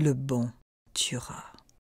 le bon tuera.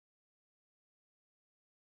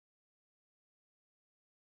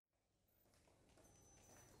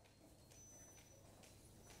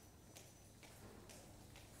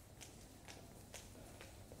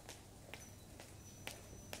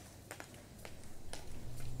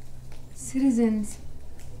 Citizens,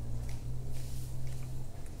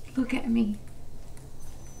 look at me.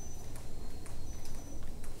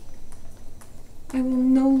 I will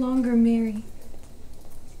no longer marry,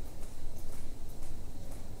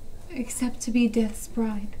 except to be death's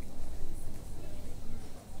bride.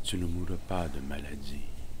 Tu ne mourras pas de maladie.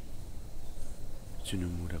 Tu ne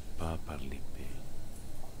mourras pas par l'épée.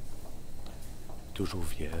 Toujours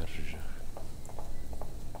vierge,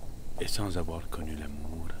 et sans avoir connu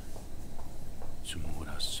l'amour, tu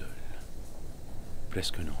mourras seul,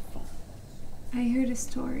 presque un enfant. I heard a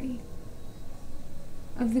story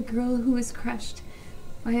of the girl who was crushed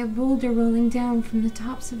by a boulder rolling down from the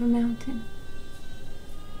tops of a mountain.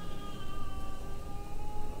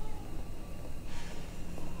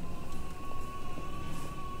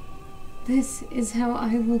 This is how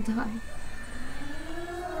I will die.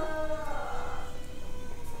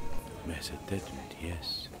 Mais c'était une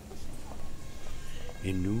déesse.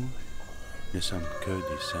 Et nous ne sommes que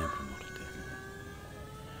des simples mortels.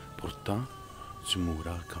 Pourtant, tu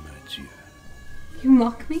mourras comme un dieu. You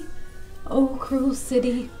mock me? Oh, cruel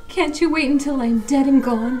city, can't you wait until I'm dead and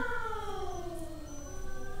gone?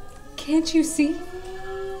 Can't you see?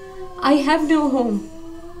 I have no home,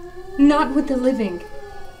 not with the living,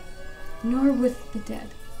 nor with the dead.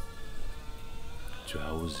 Tu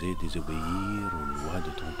as osé désobéir aux lois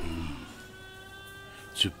de ton pays.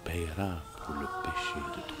 Tu paieras pour le péché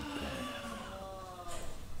de ton père.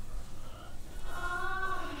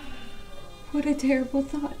 What a terrible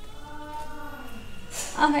thought.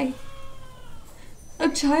 I, a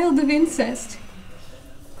child of incest.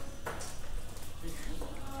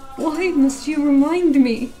 Why must you remind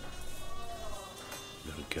me?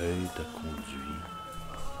 L'orgueil t'a conduit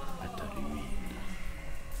à ta ruine.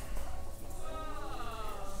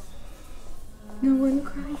 No one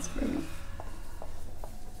cries for me.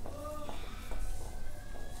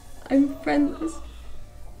 I'm friendless,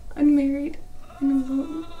 unmarried, and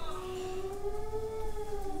alone.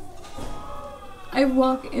 I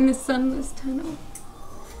walk in a sunless tunnel,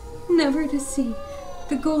 never to see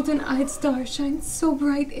the golden-eyed star shine so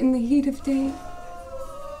bright in the heat of day.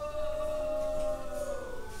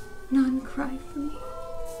 None cry for me.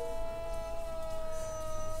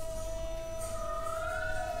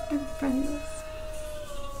 I'm friendless.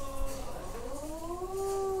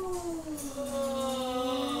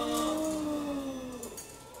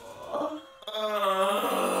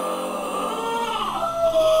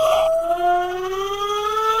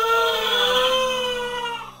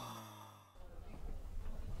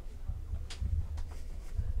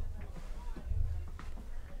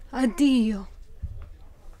 Addio.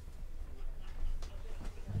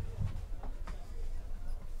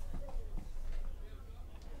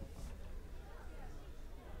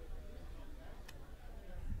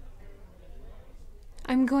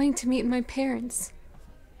 I'm going to meet my parents.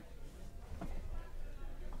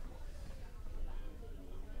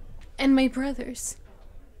 And my brothers.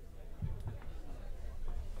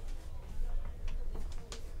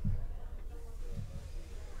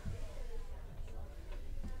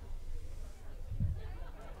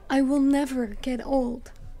 I will never get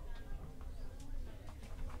old.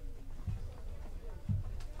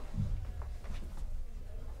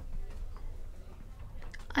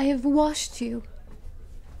 I have washed you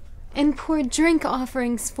and poured drink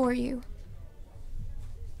offerings for you.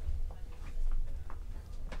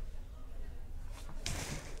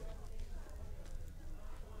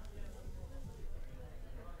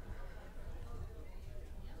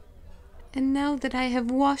 And now that I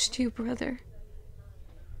have washed you, brother,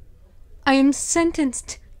 I am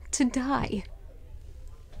sentenced to die.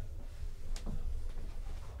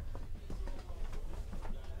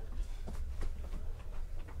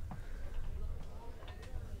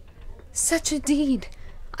 Such a deed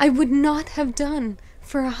I would not have done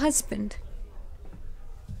for a husband.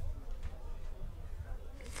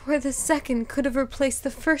 For the second could have replaced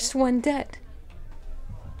the first one dead.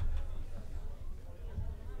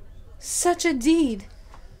 Such a deed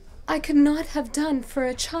I could not have done for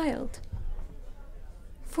a child.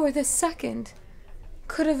 For the second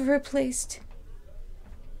could have replaced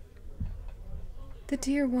the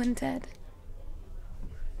dear one dead.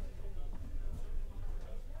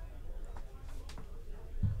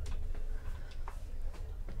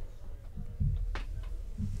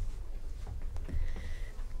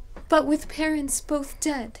 but with parents both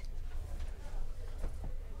dead.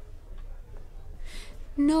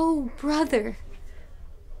 No brother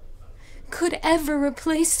could ever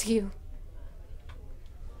replace you,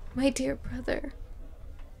 my dear brother.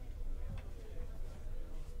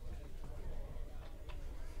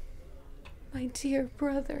 My dear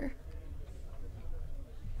brother.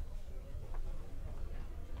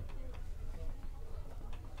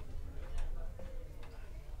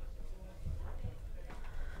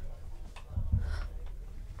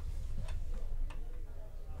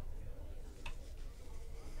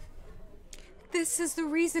 This is the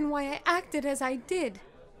reason why I acted as I did.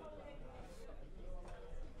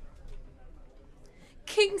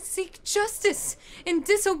 Kings seek justice in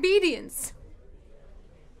disobedience.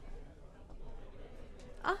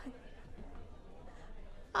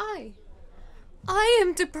 I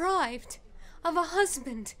am deprived of a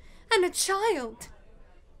husband and a child.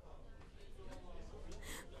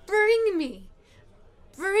 Bring me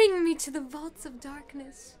to the vaults of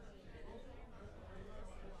darkness.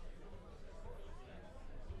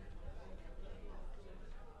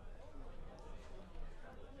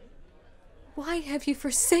 Why have you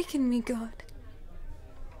forsaken me, God?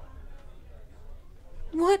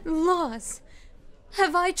 What laws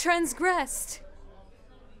have I transgressed?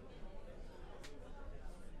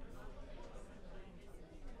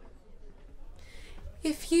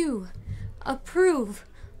 If you approve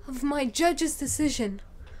of my judge's decision,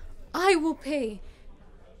 I will pay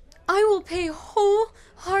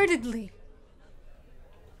wholeheartedly.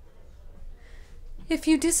 If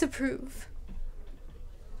you disapprove,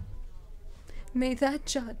 may that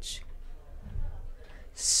judge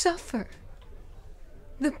suffer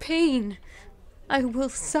the pain I will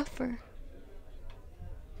suffer.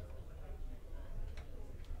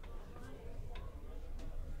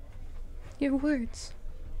 Your words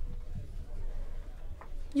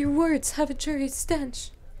have a jury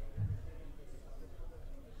stench.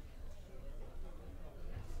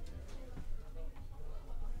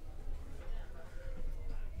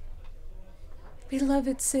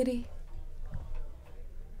 Beloved city,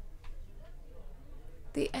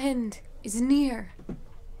 the end is near.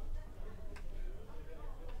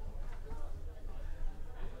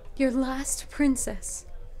 Your last princess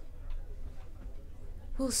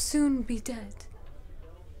will soon be dead.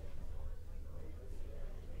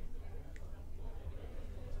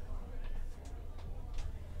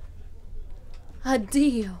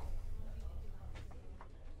 Addio.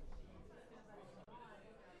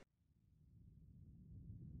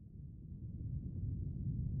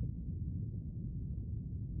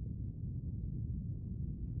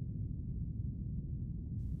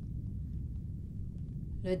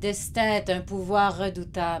 Le destin est un pouvoir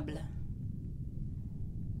redoutable.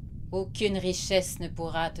 Aucune richesse ne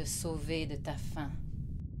pourra te sauver de ta faim.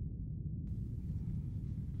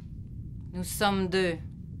 Nous sommes deux.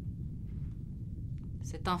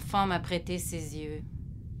 Cet enfant m'a prêté ses yeux.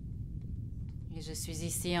 Et je suis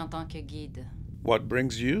ici en tant que guide. What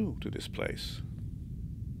brings you to this place?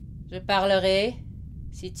 Je parlerai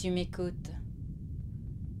si tu m'écoutes.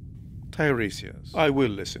 Tiresias, I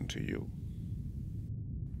will listen to you.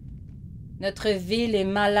 Notre ville est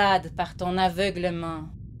malade par ton aveuglement.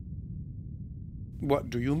 What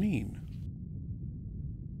do you mean?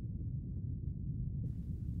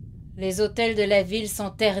 Les hôtels de la ville sont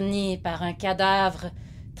ternis par un cadavre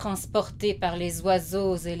transporté par les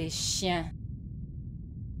oiseaux et les chiens.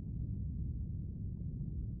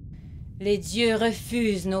 Les dieux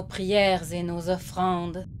refusent nos prières et nos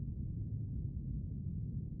offrandes.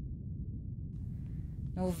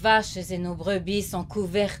 Nos vaches et nos brebis sont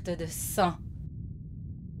couvertes de sang.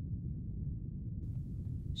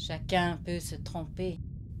 Chacun peut se tromper,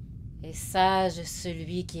 et sage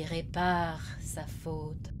celui qui répare sa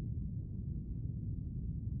faute.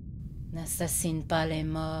 N'assassine pas les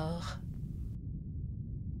morts.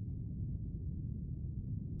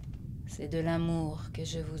 C'est de l'amour que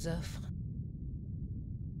je vous offre.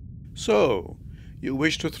 So, you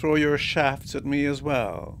wish to throw your shafts at me as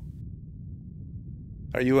well?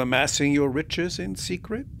 Are you amassing your riches in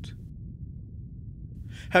secret?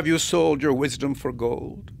 Have you sold your wisdom for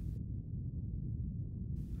gold?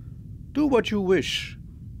 Do what you wish,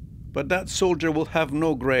 but that soldier will have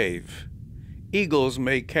no grave. Eagles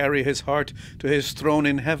may carry his heart to his throne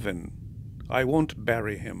in heaven. I won't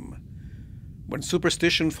bury him. When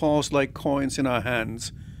superstition falls like coins in our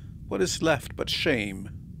hands, what is left but shame?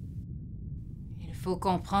 Il faut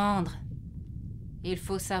comprendre. Il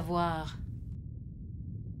faut savoir.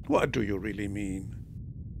 What do you really mean?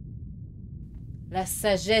 La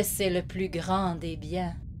sagesse est le plus grand des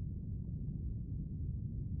biens.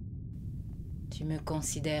 Tu me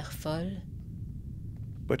considères folle?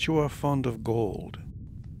 But you are fond of gold.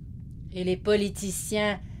 Et les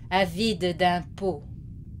politiciens avides d'impôts.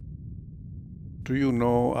 Do you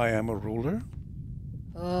know I am a ruler?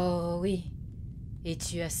 Oh oui, et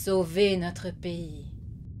tu as sauvé notre pays.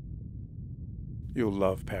 You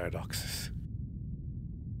love paradoxes.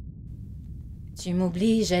 Tu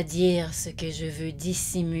m'obliges à dire ce que je veux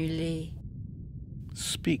dissimuler.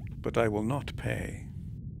 Speak, but I will not pay.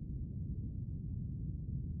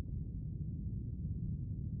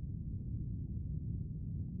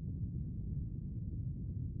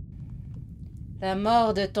 La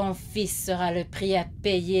mort de ton fils sera le prix à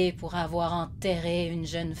payer pour avoir enterré une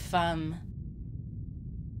jeune femme.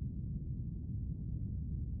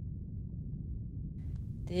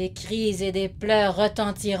 Des cris et des pleurs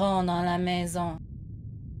retentiront dans la maison.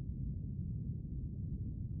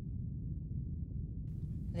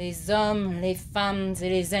 Les hommes, les femmes et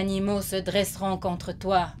les animaux se dresseront contre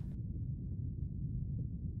toi.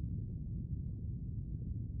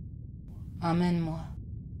 Emmène-moi.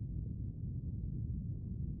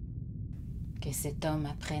 Que cet homme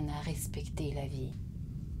apprenne à respecter la vie.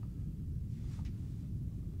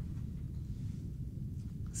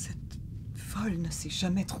 Cette folle ne s'est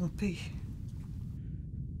jamais trompée.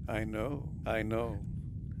 I know.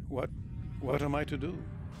 What am I to do?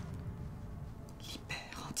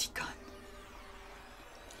 Libère Antigone.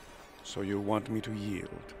 So you want me to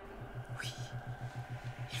yield? Oui,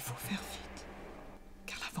 il faut faire vite,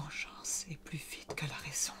 car la vengeance est plus vite que la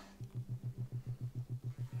raison.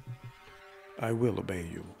 I will obey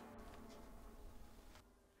you.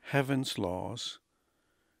 Heaven's laws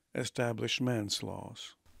establish man's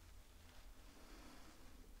laws.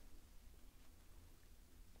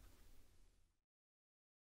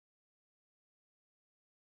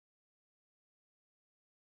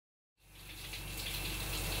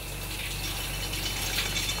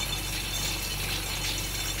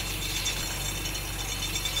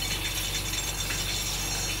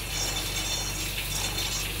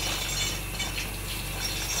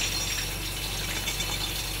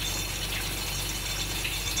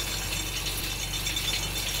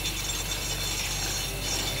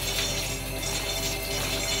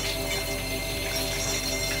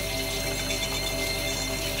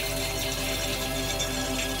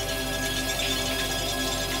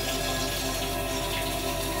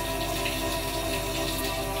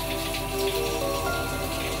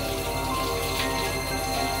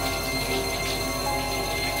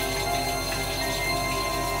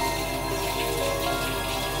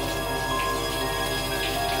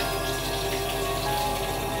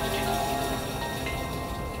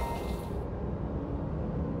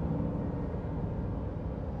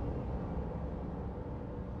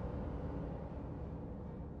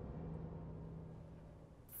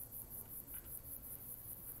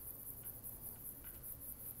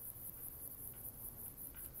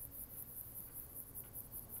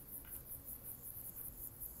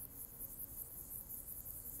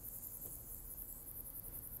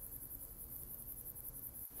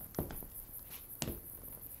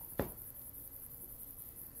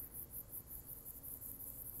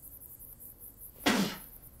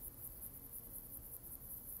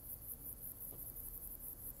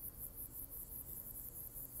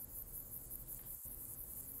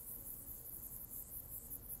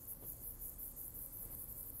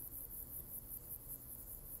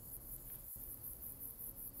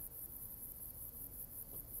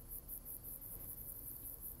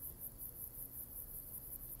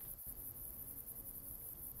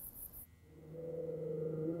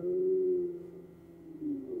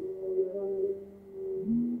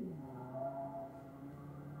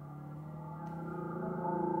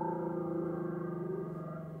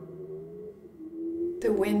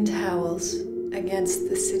 The wind howls against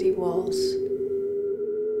the city walls.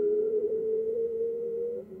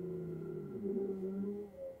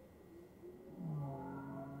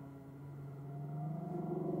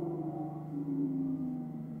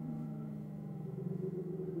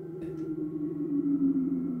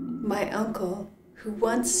 My uncle, who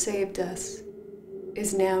once saved us,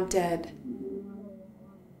 is now dead.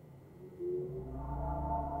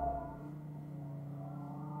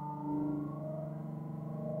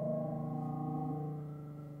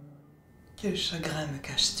 Quel chagrin me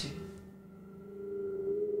caches-tu?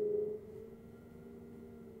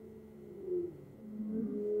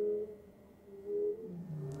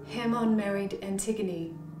 Hammon married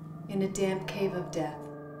Antigone in a damp cave of death.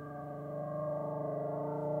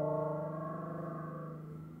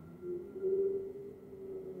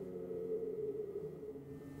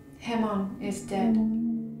 Hammon is dead.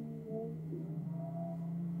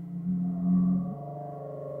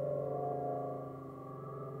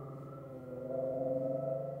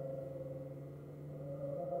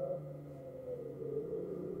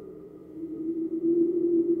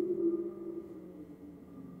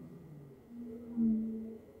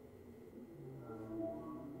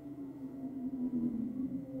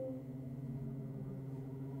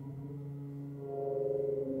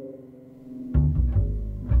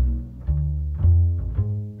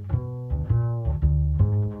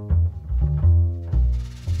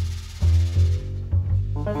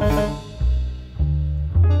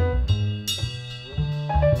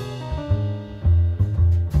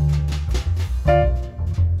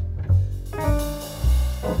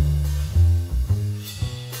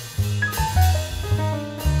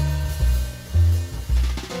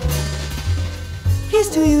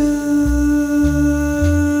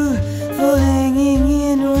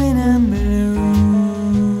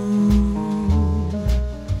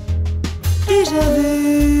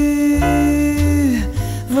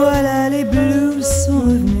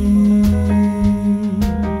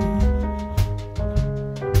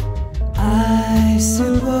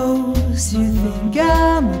 suppose you think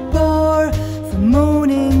I'm a bore for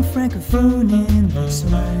moaning francophone in this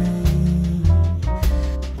way.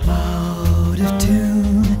 Out of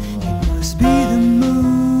tune, it must be the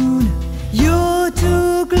moon. You're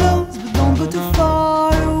too close, but don't go too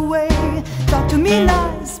far away. Talk to me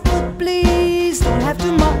nice, but please don't have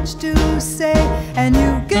too much to say. And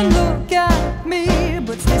you can look at me,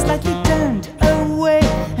 but stay slightly turned away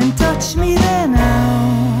and touch me there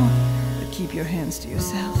now. But keep your hands to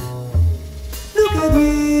yourself. Look at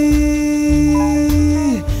me,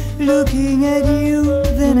 looking at you,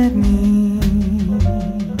 then at me.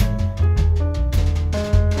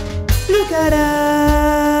 Look at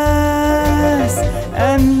us,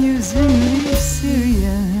 amusingly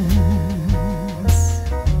serious.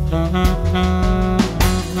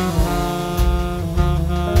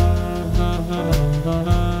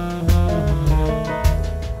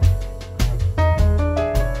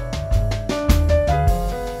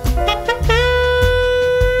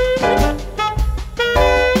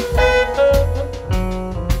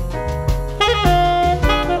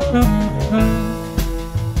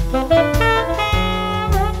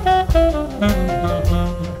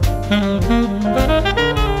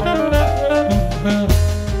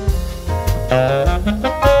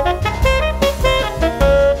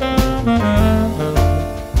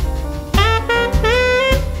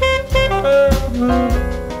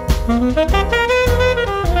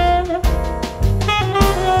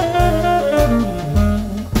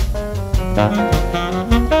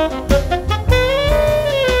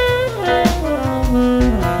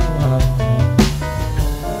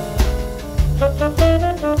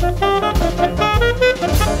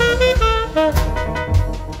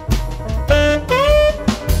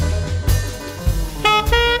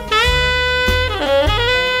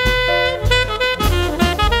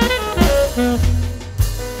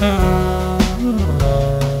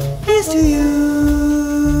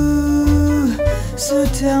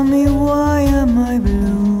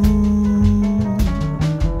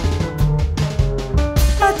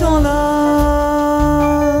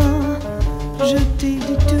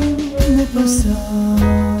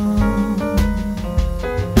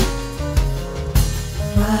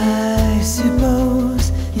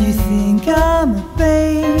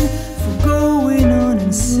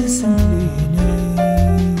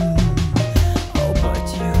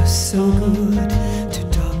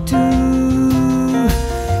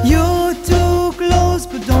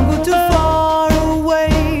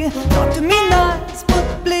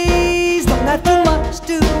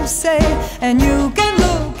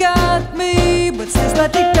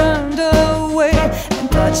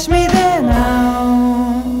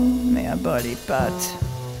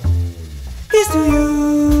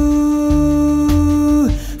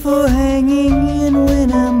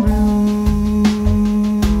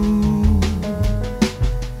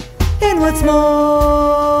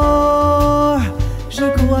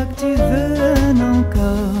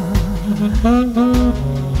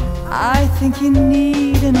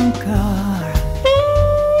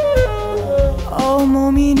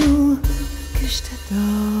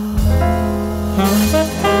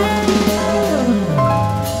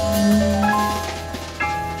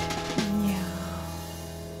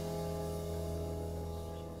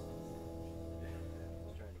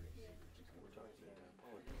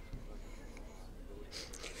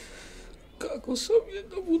 Kako sam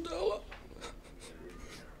jedna budala.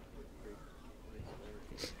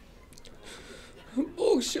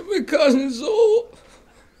 Bog će me kazniti za ovo.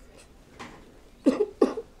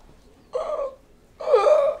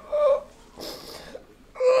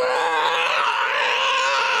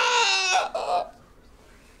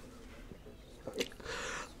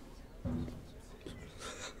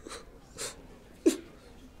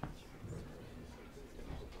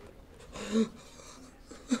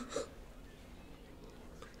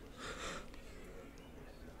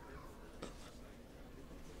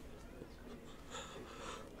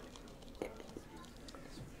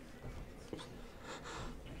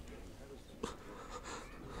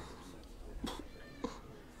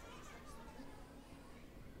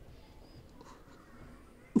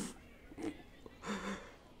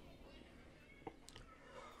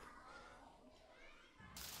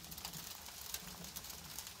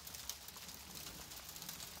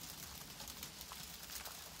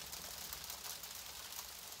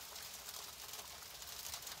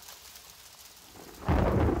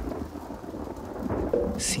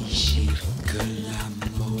 Si cerca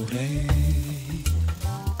l'amore,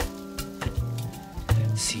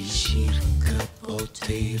 si cerca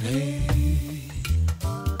potere,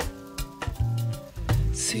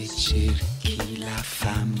 se cerchi la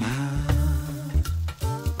fama,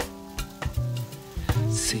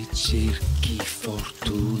 se cerchi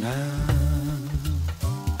fortuna,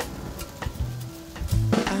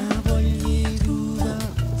 a voglia d'uva,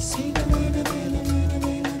 sì, a voglia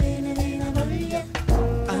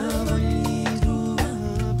d'uva,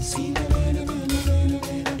 sì,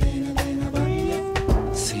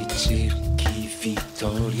 se cerchi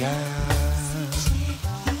vittoria,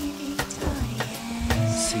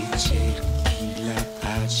 se cerchi la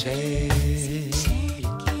pace,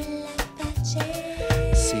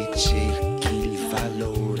 se cerchi il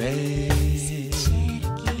valore,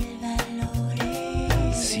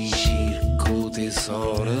 si cerco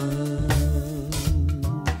tesoro,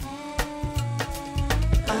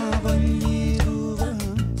 a voglia d'uva,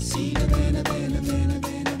 sì, a voglia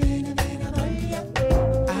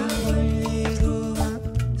d'uva,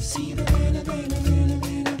 sì,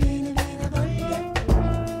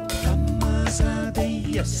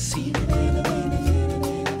 rammasadeia, sì,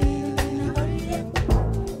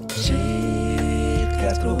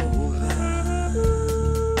 cerca trova.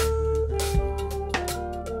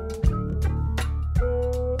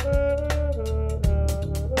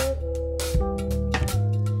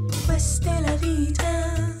 Questa è la vita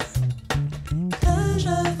che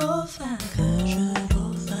je veux faire,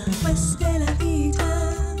 questa è la vita,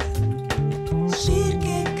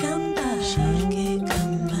 cerca campa,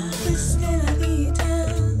 questa è la vita,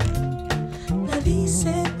 la vie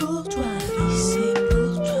c'est pour toi,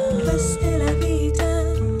 questa è la vita,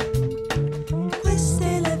 questa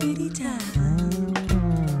è la verità,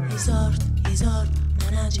 esort,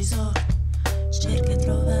 manage esort, cerca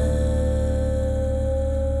trovare.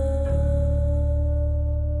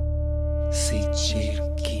 Se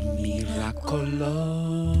cerchi miracolo,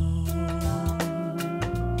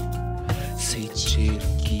 se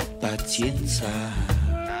cerchi pazienza,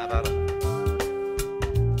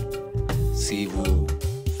 se vuoi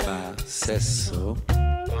far sesso,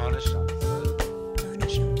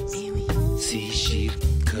 se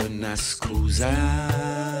cerca una scusa,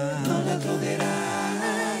 non la troverai.